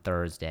one on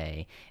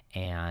Thursday,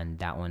 and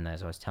that one,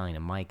 as I was telling to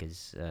Mike,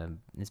 is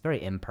it's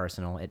very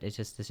impersonal. It's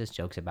just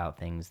jokes about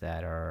things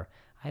that are,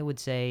 I would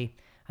say,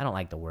 I don't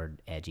like the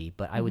word edgy,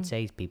 but I would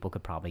say people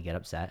could probably get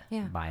upset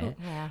by it.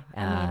 Yeah.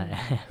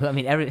 I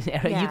mean,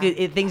 you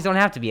could. Things don't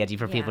have to be edgy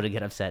for people to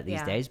get upset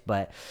these days.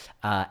 But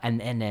and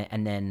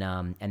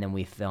then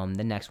we film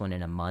the next one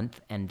in a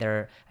month, and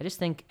I just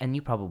think, and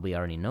you probably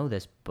already know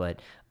this, but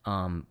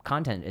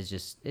content is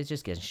just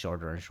getting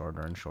shorter and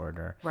shorter and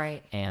shorter.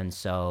 Right. And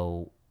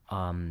so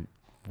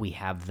we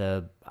have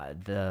I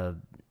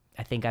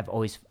think I've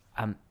always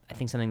I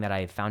think something that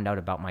I found out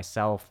about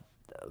myself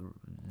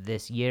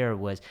this year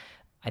was,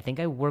 I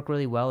think I work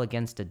really well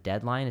against a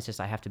deadline. It's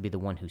just I have to be the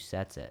one who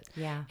sets it.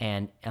 Yeah.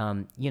 And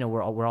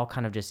we're all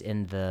kind of just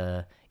in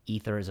the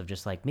ethers of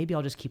just like, maybe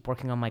I'll just keep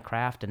working on my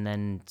craft and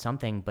then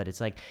something. But it's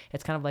like,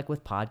 it's kind of like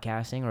with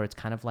podcasting, or it's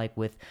kind of like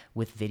with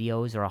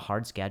videos or a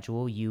hard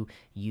schedule. You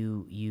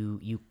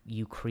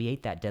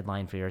create that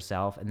deadline for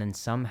yourself, and then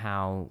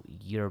somehow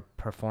your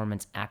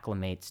performance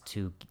acclimates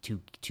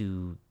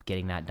to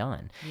getting that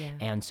done. Yeah.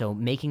 And so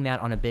making that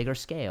on a bigger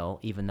scale,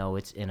 even though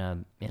it's in a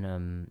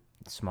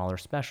smaller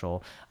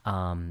special,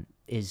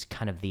 is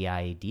kind of the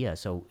idea.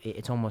 So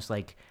it's almost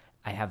like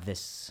I have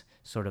this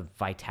sort of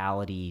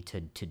vitality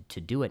to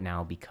do it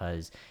now,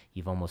 because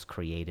you've almost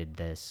created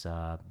this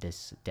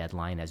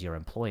deadline as your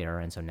employer,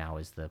 and so now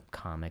as the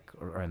comic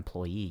or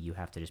employee, you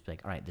have to just be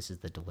like, all right, this is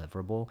the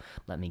deliverable.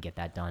 Let me get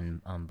that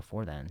done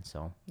before then.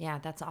 So yeah,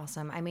 that's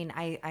awesome. I mean,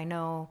 I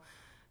know,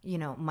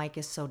 Mike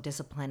is so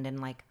disciplined in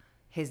like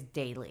his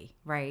daily,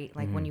 right?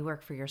 Like when you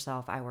work for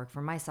yourself, I work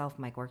for myself,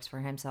 Mike works for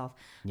himself.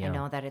 Yeah. I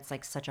know that it's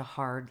like such a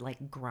hard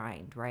like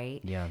grind, right?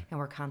 Yeah. And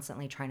we're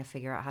constantly trying to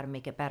figure out how to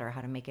make it better,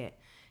 how to make it,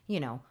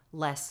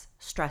 less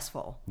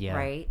stressful, Yeah.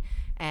 right?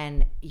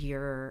 And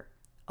you're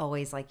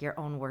always like your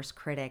own worst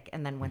critic.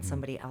 And then when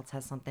somebody else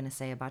has something to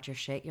say about your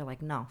shit, you're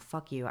like, no,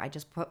 fuck you. I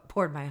just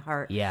poured my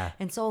heart Yeah.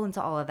 and soul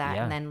into all of that.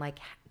 Yeah. And then like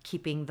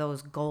keeping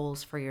those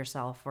goals for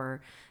yourself,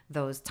 or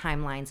those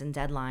timelines and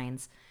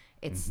deadlines,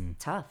 it's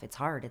tough. It's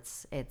hard.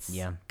 It's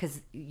Yeah. because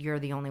you're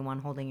the only one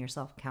holding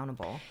yourself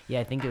accountable. yeah,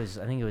 I think it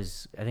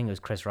was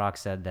Chris Rock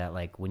said that,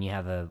 like, when you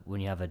have a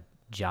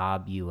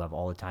job, you have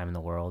all the time in the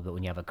world, but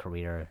when you have a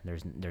career,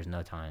 there's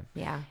no time.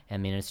 Yeah. I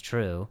mean, it's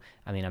true.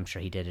 I mean, I'm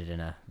sure he did it in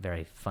a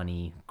very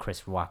funny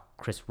Chris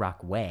Rock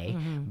way,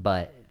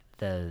 but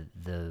the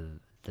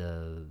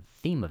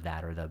theme of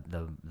that, or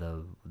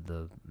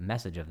the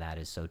message of that,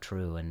 is so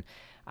true. And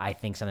I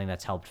think something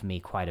that's helped me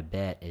quite a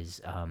bit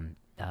is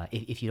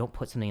if you don't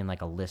put something in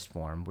like a list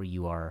form where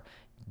you are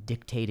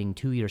dictating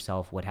to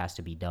yourself what has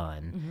to be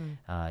done,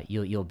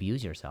 you'll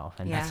abuse yourself.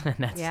 And Yeah.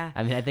 that's Yeah.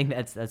 I mean, I think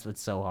that's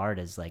what's so hard,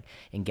 is like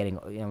in getting,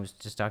 I was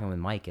just talking with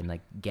Mike, and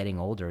like getting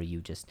older,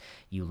 you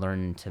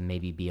learn to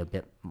maybe be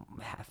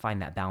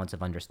find that balance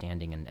of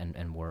understanding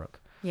and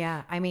work.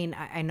 Yeah. I mean,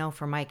 I know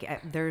for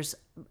Mike, there's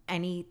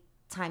any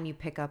time you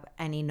pick up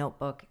any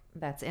notebook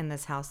that's in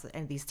this house,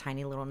 and these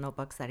tiny little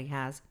notebooks that he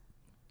has,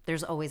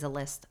 there's always a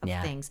list of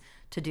Yeah. things,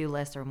 to-do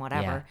list or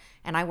whatever. Yeah.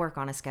 And I work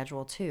on a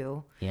schedule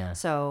too. Yeah.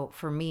 So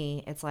for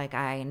me, it's like,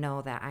 I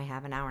know that I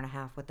have an hour and a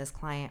half with this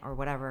client or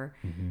whatever,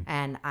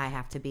 and I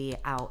have to be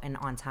out and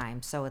on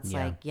time. So it's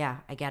Yeah. like, yeah,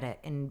 I get it.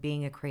 And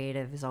being a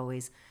creative is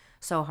always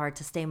so hard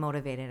to stay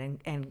motivated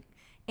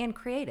and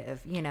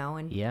creative,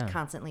 and Yeah.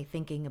 constantly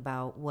thinking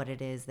about what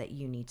it is that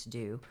you need to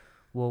do.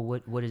 Well,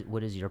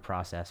 what is your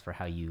process for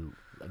how you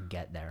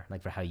get there?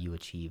 Like, for how you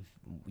achieve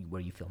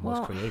where you feel most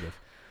Well, creative?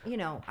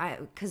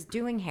 Because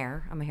doing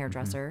hair, I'm a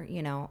hairdresser,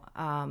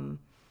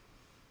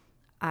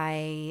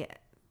 I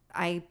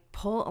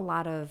pull a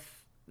lot of,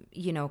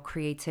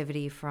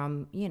 creativity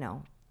from,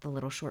 the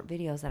little short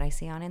videos that I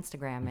see on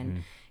Instagram,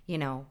 and,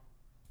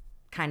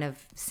 kind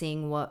of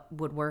seeing what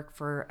would work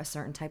for a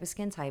certain type of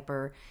skin type,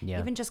 or Yeah.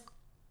 even just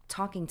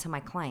talking to my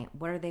client.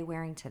 What are they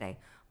wearing today?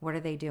 What are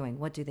they doing?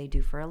 What do they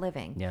do for a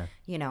living? Yeah.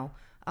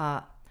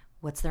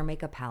 What's their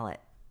makeup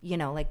palette?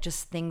 Like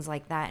just things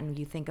like that. And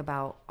you think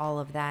about all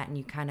of that, and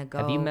you kind of go.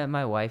 Have you met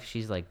my wife?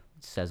 She's like,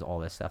 says all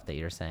this stuff that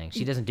you're saying.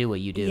 She doesn't do what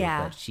you do,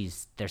 Yeah. but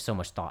there's so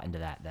much thought into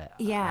that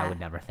Yeah. I would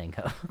never think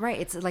of. Right.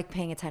 It's like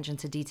paying attention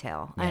to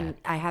detail. Yeah. And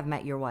I have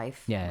met your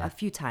wife Yeah. a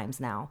few times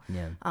now.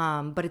 Yeah.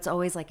 But it's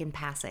always like in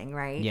passing,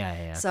 right?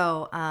 Yeah.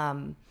 So,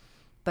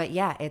 but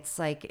yeah, it's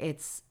like,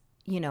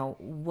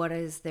 what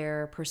is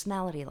their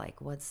personality like?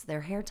 What's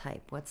their hair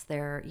type? What's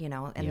their, and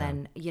Yeah.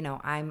 then,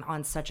 I'm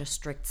on such a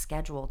strict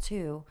schedule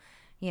too,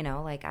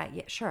 like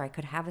I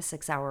could have a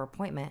 6-hour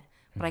appointment,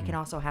 but I can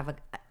also have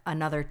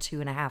another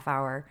 2.5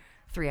 hour,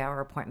 3-hour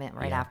appointment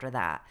right Yeah. after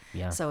that.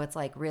 Yeah. So it's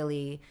like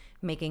really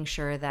making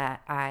sure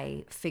that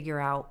I figure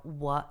out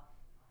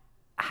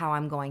how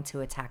I'm going to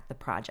attack the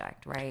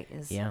project, right?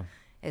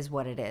 Is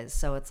what it is.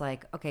 So it's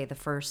like, okay, the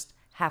first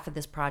half of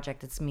this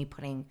project, it's me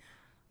putting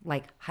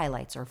like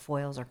highlights or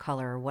foils or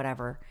color or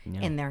whatever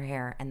in their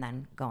hair, and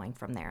then going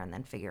from there, and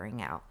then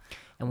figuring out.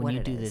 And when what you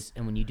it do is.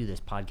 this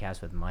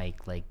podcast with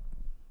Mike, like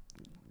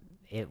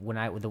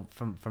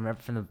from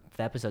the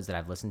episodes that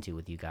I've listened to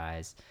with you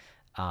guys,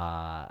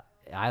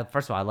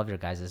 first of all, I love your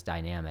guys'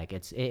 dynamic.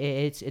 It's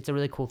a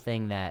really cool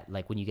thing that,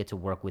 like, when you get to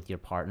work with your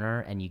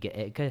partner, and you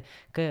get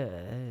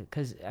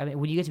because I mean,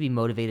 when you get to be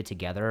motivated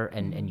together,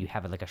 and you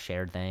have like a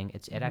shared thing,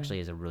 it actually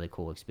is a really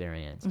cool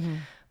experience.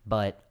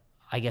 But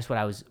I guess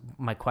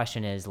my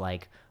question is,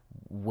 like,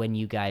 when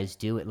you guys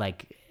do it,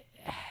 like,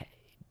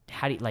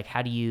 how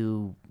do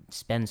you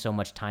spend so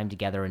much time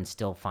together and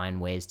still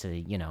find ways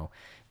to,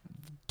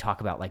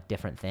 talk about like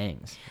different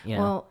things,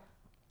 Well,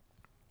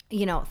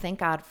 thank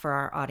God for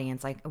our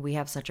audience. Like, we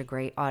have such a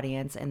great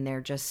audience, and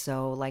they're just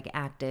so like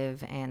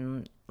active,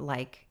 and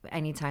like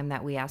anytime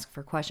that we ask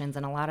for questions,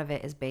 and a lot of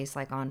it is based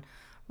like on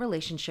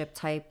relationship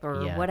type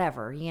or Yeah.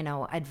 whatever,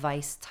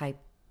 advice type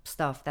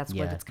stuff. That's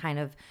what Yeah. it's kind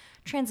of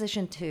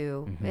transitioned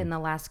to in the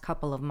last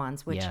couple of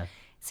months, which Yeah.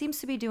 seems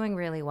to be doing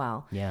really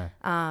well. Yeah.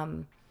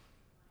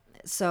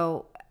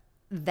 so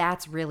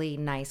that's really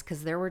nice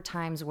because there were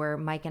times where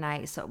Mike and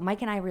I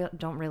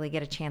don't really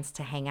get a chance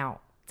to hang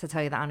out. To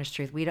tell you the honest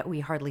truth, we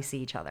hardly see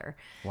each other.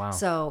 Wow.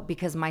 So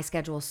because my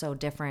schedule is so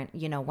different,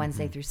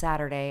 Wednesday through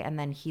Saturday, and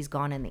then he's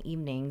gone in the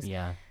evenings.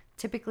 Yeah.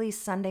 Typically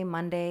Sunday,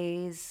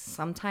 Mondays,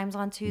 sometimes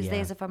on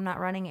Tuesdays if I'm not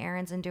running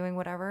errands and doing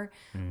whatever,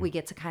 we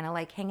get to kind of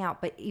like hang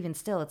out. But even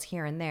still, it's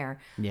here and there.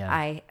 Yeah.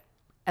 I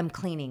am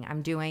cleaning.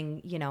 I'm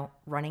doing,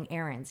 running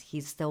errands.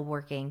 He's still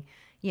working.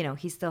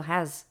 He still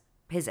has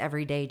his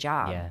everyday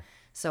job. Yeah.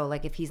 So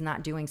like if he's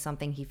not doing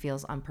something, he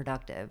feels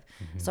unproductive.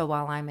 So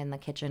while I'm in the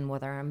kitchen,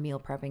 whether I'm meal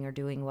prepping or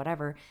doing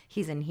whatever,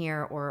 he's in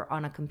here or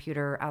on a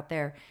computer out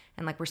there.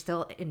 And like we're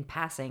still in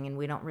passing and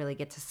we don't really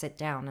get to sit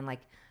down and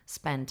like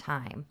spend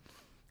time.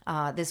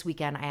 This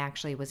weekend, I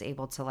actually was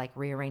able to like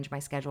rearrange my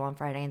schedule on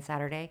Friday and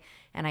Saturday,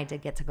 and I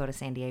did get to go to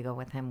San Diego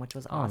with him, which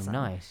was awesome.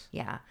 Oh, nice.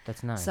 Yeah,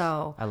 that's nice.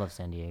 So I love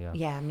San Diego.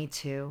 Yeah, me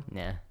too.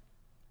 Yeah.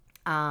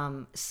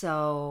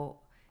 So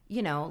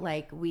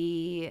like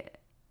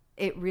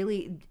it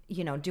really,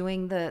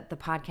 doing the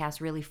podcast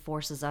really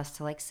forces us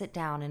to like sit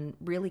down and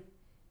really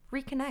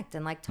reconnect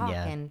and like talk.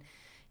 And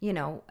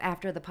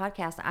after the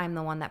podcast, I'm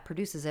the one that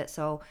produces it,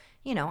 so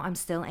I'm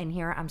still in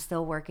here, I'm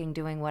still working,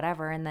 doing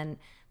whatever, and then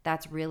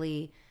that's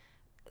really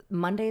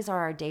Mondays are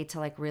our day to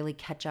like really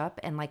catch up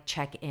and like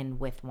check in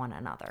with one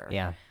another.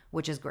 Yeah.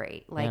 Which is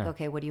great. Like,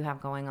 okay, what do you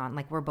have going on?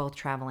 Like, we're both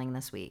traveling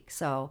this week.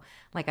 So,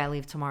 like, I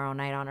leave tomorrow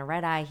night on a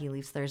red eye. He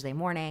leaves Thursday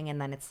morning.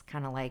 And then it's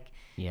kind of like,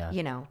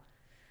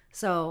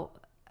 So,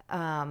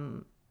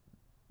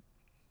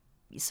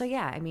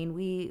 yeah, I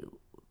mean,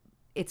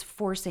 it's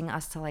forcing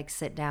us to like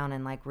sit down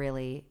and like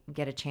really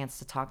get a chance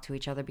to talk to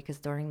each other because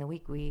during the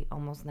week we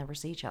almost never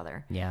see each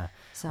other. Yeah.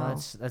 So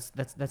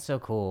that's so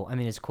cool. I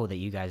mean, it's cool that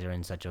you guys are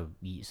in such a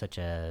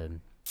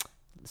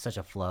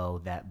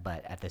flow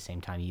but at the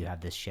same time you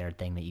have this shared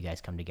thing that you guys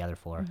come together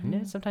for.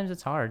 And sometimes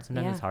it's hard.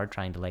 Sometimes it's hard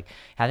trying to like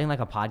having like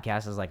a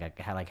podcast is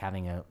like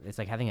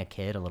having a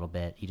kid a little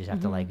bit. You just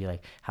have to like be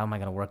like, how am I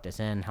going to work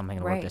this in? How am I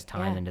going to work this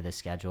time into this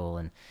schedule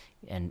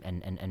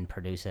and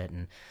produce it?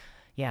 And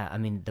yeah, I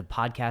mean the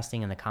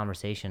podcasting and the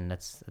conversation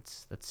that's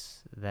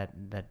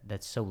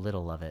so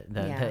little of it.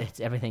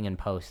 It's everything in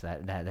post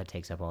that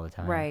takes up all the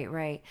time.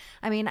 Right.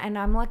 I mean, and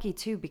I'm lucky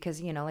too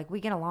because like we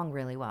get along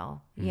really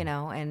well,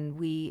 and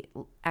we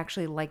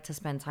actually like to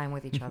spend time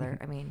with each other.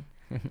 I mean,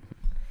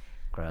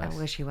 gross. I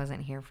wish he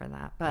wasn't here for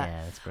that, but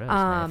yeah, it's gross.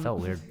 Man. It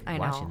felt weird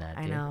watching that.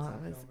 Dude. I know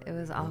it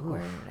was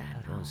awkward.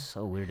 It was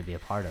so weird to be a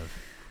part of.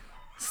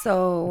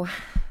 So.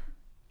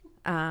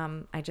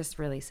 I just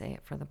really say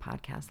it for the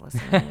podcast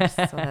listeners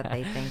so that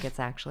they think it's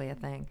actually a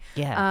thing.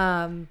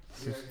 Yeah.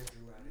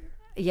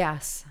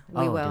 Yes,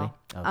 we will.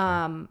 Okay. We're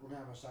gonna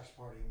have a sex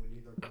party and we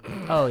need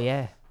the. Oh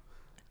yeah.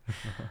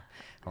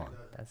 Oh,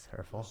 that's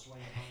hurtful.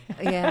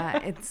 Yeah,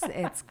 it's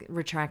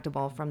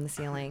retractable from the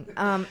ceiling.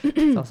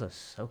 It's also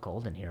so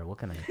cold in here. What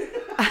can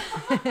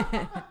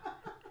I?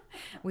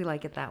 We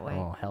like it that way.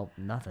 Oh, help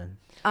nothing.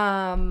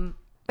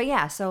 But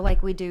yeah, so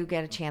like we do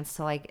get a chance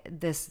to like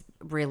this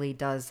really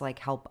does like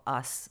help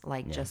us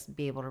like just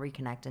be able to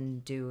reconnect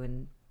and do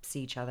and see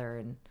each other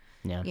and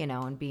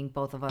and being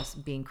both of us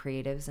being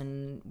creatives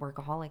and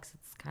workaholics,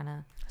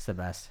 it's the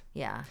best.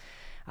 Yeah.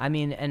 I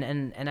mean,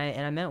 and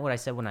I meant what I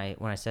said when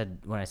I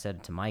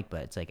said to Mike,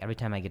 but it's like every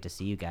time I get to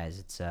see you guys,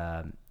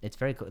 it's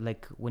very cool.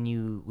 Like when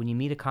you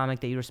meet a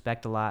comic that you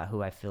respect a lot,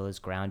 who I feel is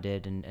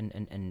grounded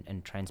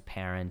and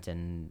transparent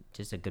and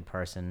just a good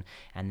person,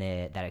 and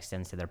that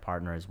extends to their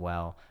partner as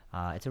well.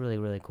 It's a really,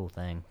 really cool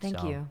thing.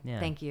 Thank you. Yeah.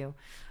 Thank you.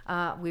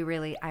 I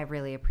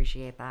really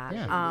appreciate that.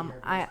 Yeah.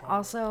 I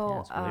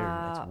also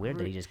it's weird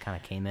that he just kind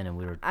of came in and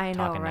we were talking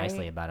right?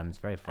 nicely about him. It's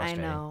very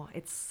frustrating. I know.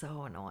 It's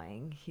so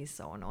annoying. He's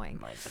so annoying.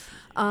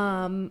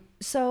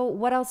 So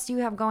what else do you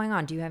have going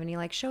on? Do you have any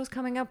like shows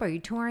coming up? Are you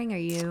touring? Are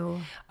you?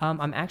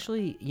 I'm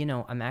actually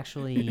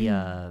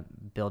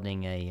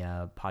building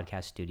a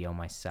podcast studio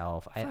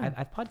myself.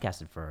 I've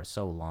podcasted for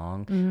so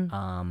long.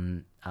 Mm-hmm.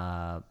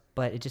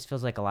 But it just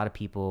feels like a lot of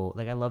people,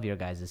 like I love your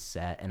guys'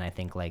 set, and I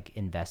think like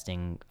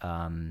investing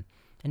in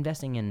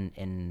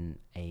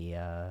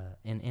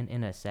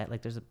a set,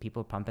 like there's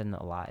people pumping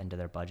a lot into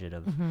their budget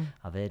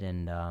of it,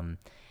 and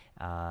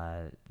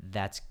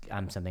that's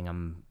something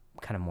I'm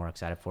kind of more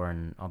excited for,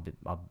 and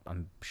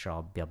I'm sure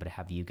I'll be able to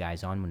have you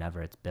guys on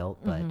whenever it's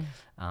built. But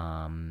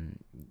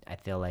I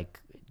feel like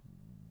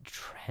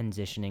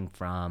transitioning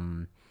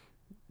from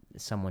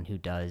someone who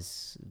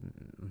does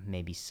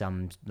maybe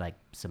some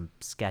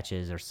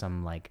sketches or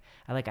some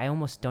I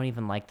almost don't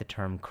even like the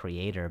term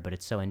creator, but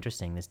it's so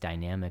interesting, this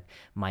dynamic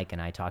Mike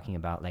and I talking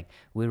about, like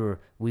we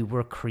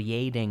were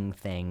creating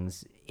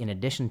things in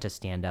addition to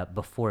stand up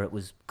before it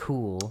was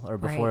cool or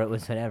before it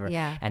was whatever.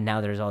 Yeah. And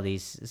now there's all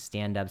these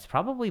stand ups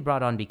probably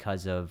brought on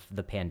because of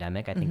the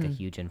pandemic. I think a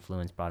huge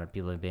influence brought up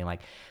people being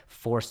like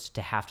forced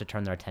to have to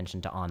turn their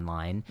attention to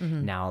online.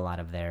 Now a lot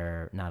of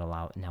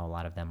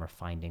them are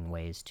finding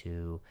ways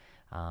to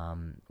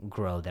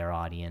grow their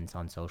audience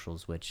on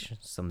socials, which is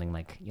something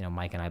like,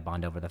 Mike and I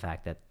bond over the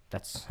fact that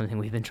that's something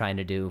we've been trying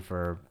to do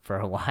for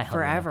a while.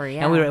 Forever,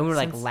 yeah. And we were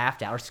like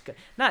laughed at, or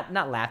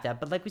not laughed at,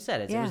 but like we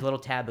said, it was a little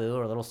taboo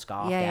or a little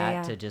scoffed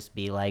at to just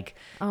be like,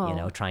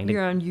 trying to.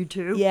 You're on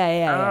YouTube?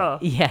 Yeah.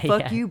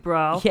 Fuck you,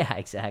 bro. Yeah,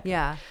 exactly.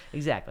 Yeah.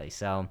 Exactly.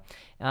 So,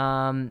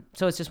 so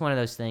it's just one of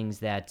those things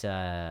that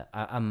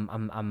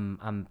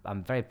I'm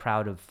very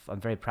proud of.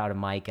 I'm very proud of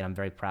Mike, and I'm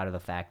very proud of the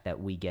fact that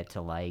we get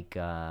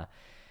to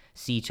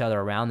see each other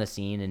around the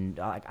scene, and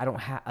I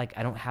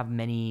don't have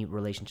many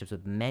relationships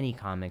with many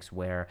comics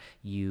where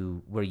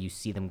you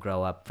see them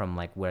grow up from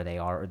like where they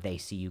are, or they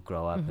see you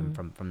grow up and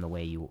from the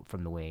way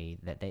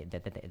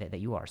that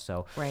you are.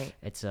 So right.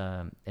 It's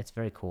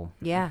very cool.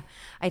 Yeah,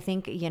 I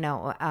think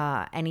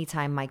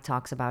anytime Mike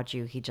talks about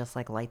you, he just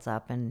like lights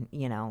up, and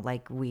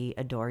like we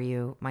adore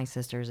you. My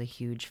sister's a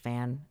huge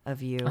fan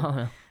of you,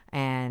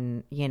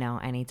 and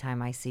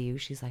anytime I see you,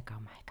 she's like, oh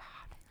my God.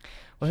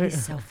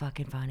 He's so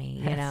fucking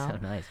funny, That's so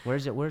nice.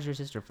 Where's your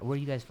sister? Where are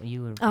you guys?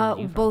 You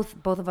both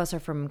of us are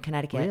from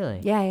Connecticut.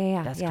 Really?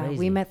 Yeah. That's crazy.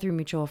 We met through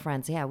mutual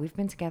friends. Yeah, we've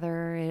been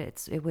together.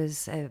 It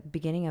was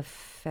beginning of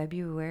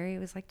February. It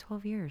was like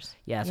 12 years.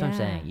 Yeah, that's what I'm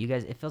saying. You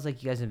guys, it feels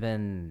like you guys have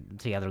been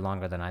together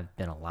longer than I've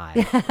been alive.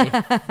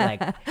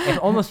 It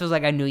almost feels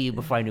like I knew you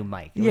before I knew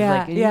Mike. It was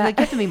like, you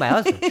get to meet my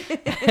husband.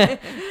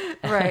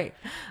 Right.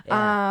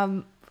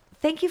 Yeah.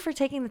 Thank you for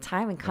taking the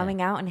time and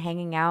coming out and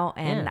hanging out.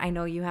 And I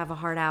know you have a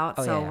heart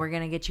out, so we're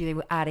going to get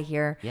you out of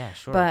here. Yeah,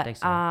 sure. But,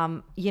 thanks,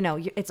 man.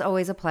 it's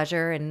always a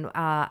pleasure. And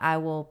I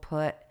will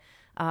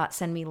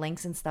send me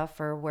links and stuff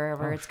for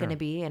wherever it's going to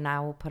be. And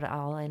I will put it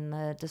all in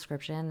the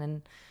description.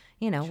 And,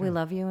 we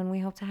love you and we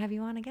hope to have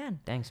you on again.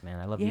 Thanks, man.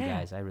 I love you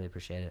guys. I really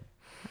appreciate it.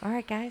 All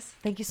right, guys.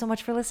 Thank you so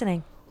much for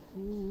listening.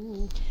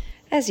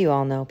 As you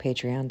all know,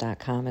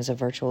 patreon.com is a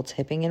virtual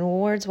tipping and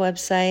rewards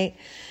website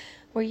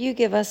where you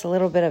give us a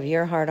little bit of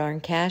your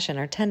hard-earned cash and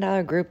our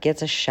 $10 group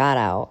gets a shout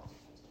out.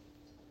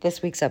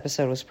 This week's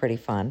episode was pretty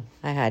fun,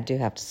 I do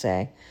have to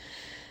say.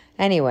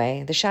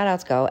 Anyway, the shout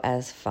outs go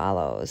as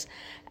follows.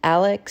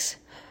 Alex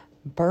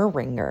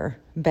Behringer,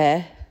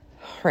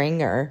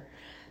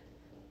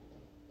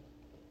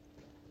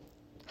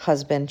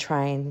 husband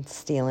trying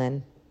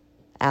stealing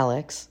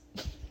Alex.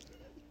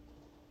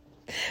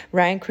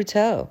 Ryan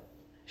Cruteau,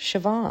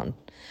 Siobhan,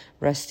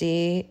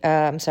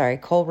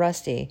 Cole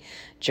Rusty,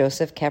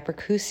 Joseph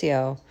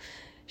Capricuccio,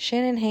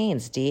 Shannon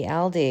Haynes,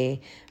 DLD,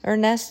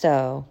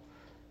 Ernesto,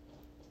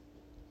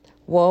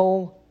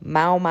 Whoa,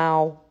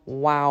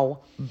 Wow,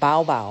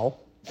 Bow Bow.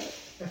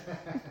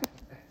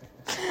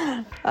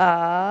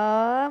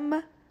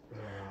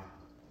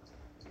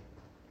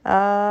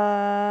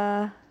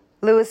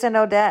 Luis and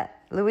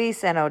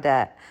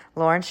Odette,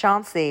 Lauren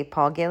Chauncey,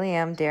 Paul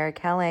Gilliam, Derek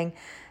Helling,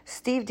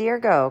 Steve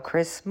Diergo,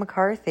 Chris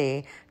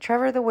McCarthy,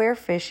 Trevor the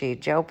Werefishy,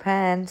 Joe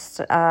Penn,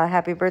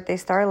 Happy Birthday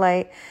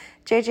Starlight,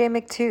 JJ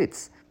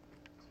McToots,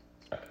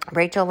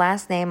 Rachel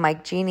Last Name,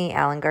 Mike Genie,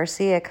 Alan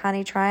Garcia,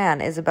 Connie Tryon,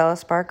 Isabella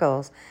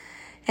Sparkles,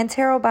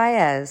 Antero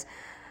Baez,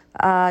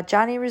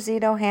 Johnny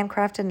Rosito,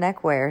 Handcrafted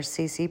Neckwear,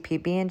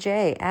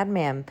 CCPB&J,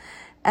 Admam,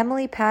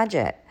 Emily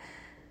Paget,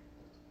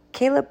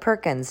 Caleb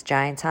Perkins,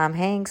 Giant Tom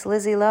Hanks,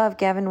 Lizzie Love,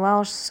 Gavin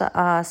Welsh,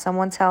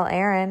 Someone Tell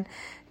Aaron,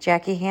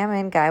 Jackie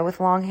Hammond, Guy with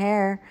Long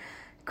Hair,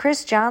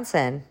 Chris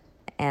Johnson,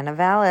 Anna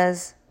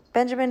Valles,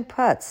 Benjamin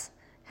Putz,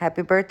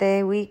 Happy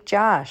Birthday Week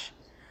Josh,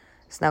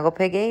 Snuggle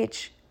Pig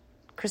H,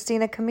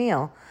 Christina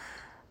Camille,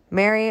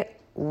 Mary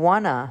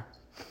Juana,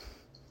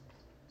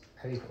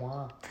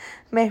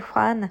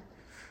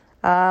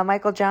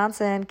 Michael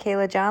Johnson,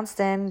 Kayla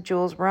Johnston,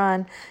 Jules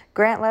Run,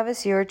 Grant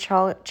Levisure,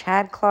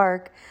 Chad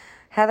Clark,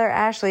 Heather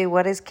Ashley,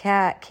 What is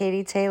Cat,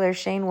 Katie Taylor,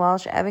 Shane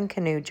Welsh, Evan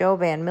Canoe, Joe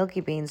Band,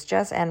 Milky Beans,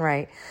 Jess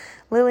Enright,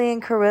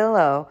 Lillian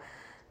Carrillo,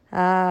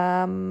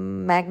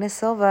 Magnus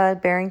Silva,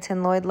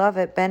 Barrington Lloyd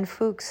Lovett, Ben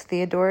Fuchs,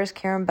 Theodorus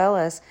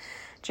Carambellis,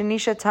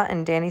 Janisha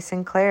Tutton, Danny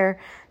Sinclair,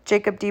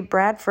 Jacob D.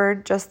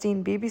 Bradford,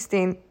 Justine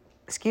Beebestein,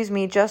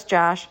 Just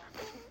Josh,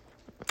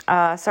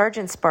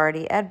 Sergeant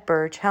Sparty, Ed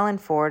Birch, Helen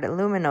Ford,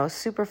 Luminos,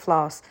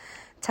 Superfloss,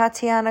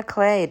 Tatiana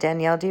Clay,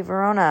 Danielle Di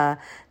Verona,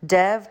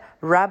 Dev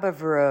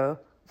Rabavro,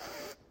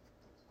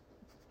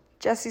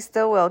 Jesse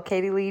Stillwell,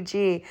 Katie Lee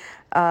G,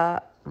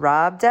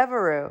 Rob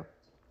Devereux,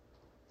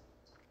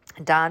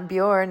 Don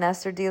Bjor,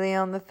 Nestor De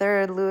Leon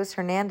III, Luis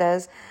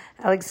Hernandez,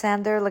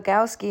 Alexander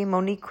Legowski,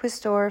 Monique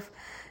Quistorf,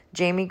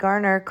 Jamie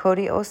Garner,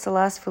 Cody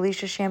Ostelas,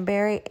 Felicia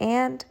Chamberi,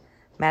 and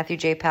Matthew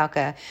J.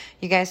 Palka.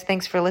 You guys,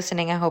 thanks for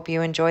listening. I hope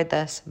you enjoyed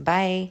this.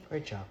 Bye.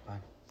 Great job. Bye.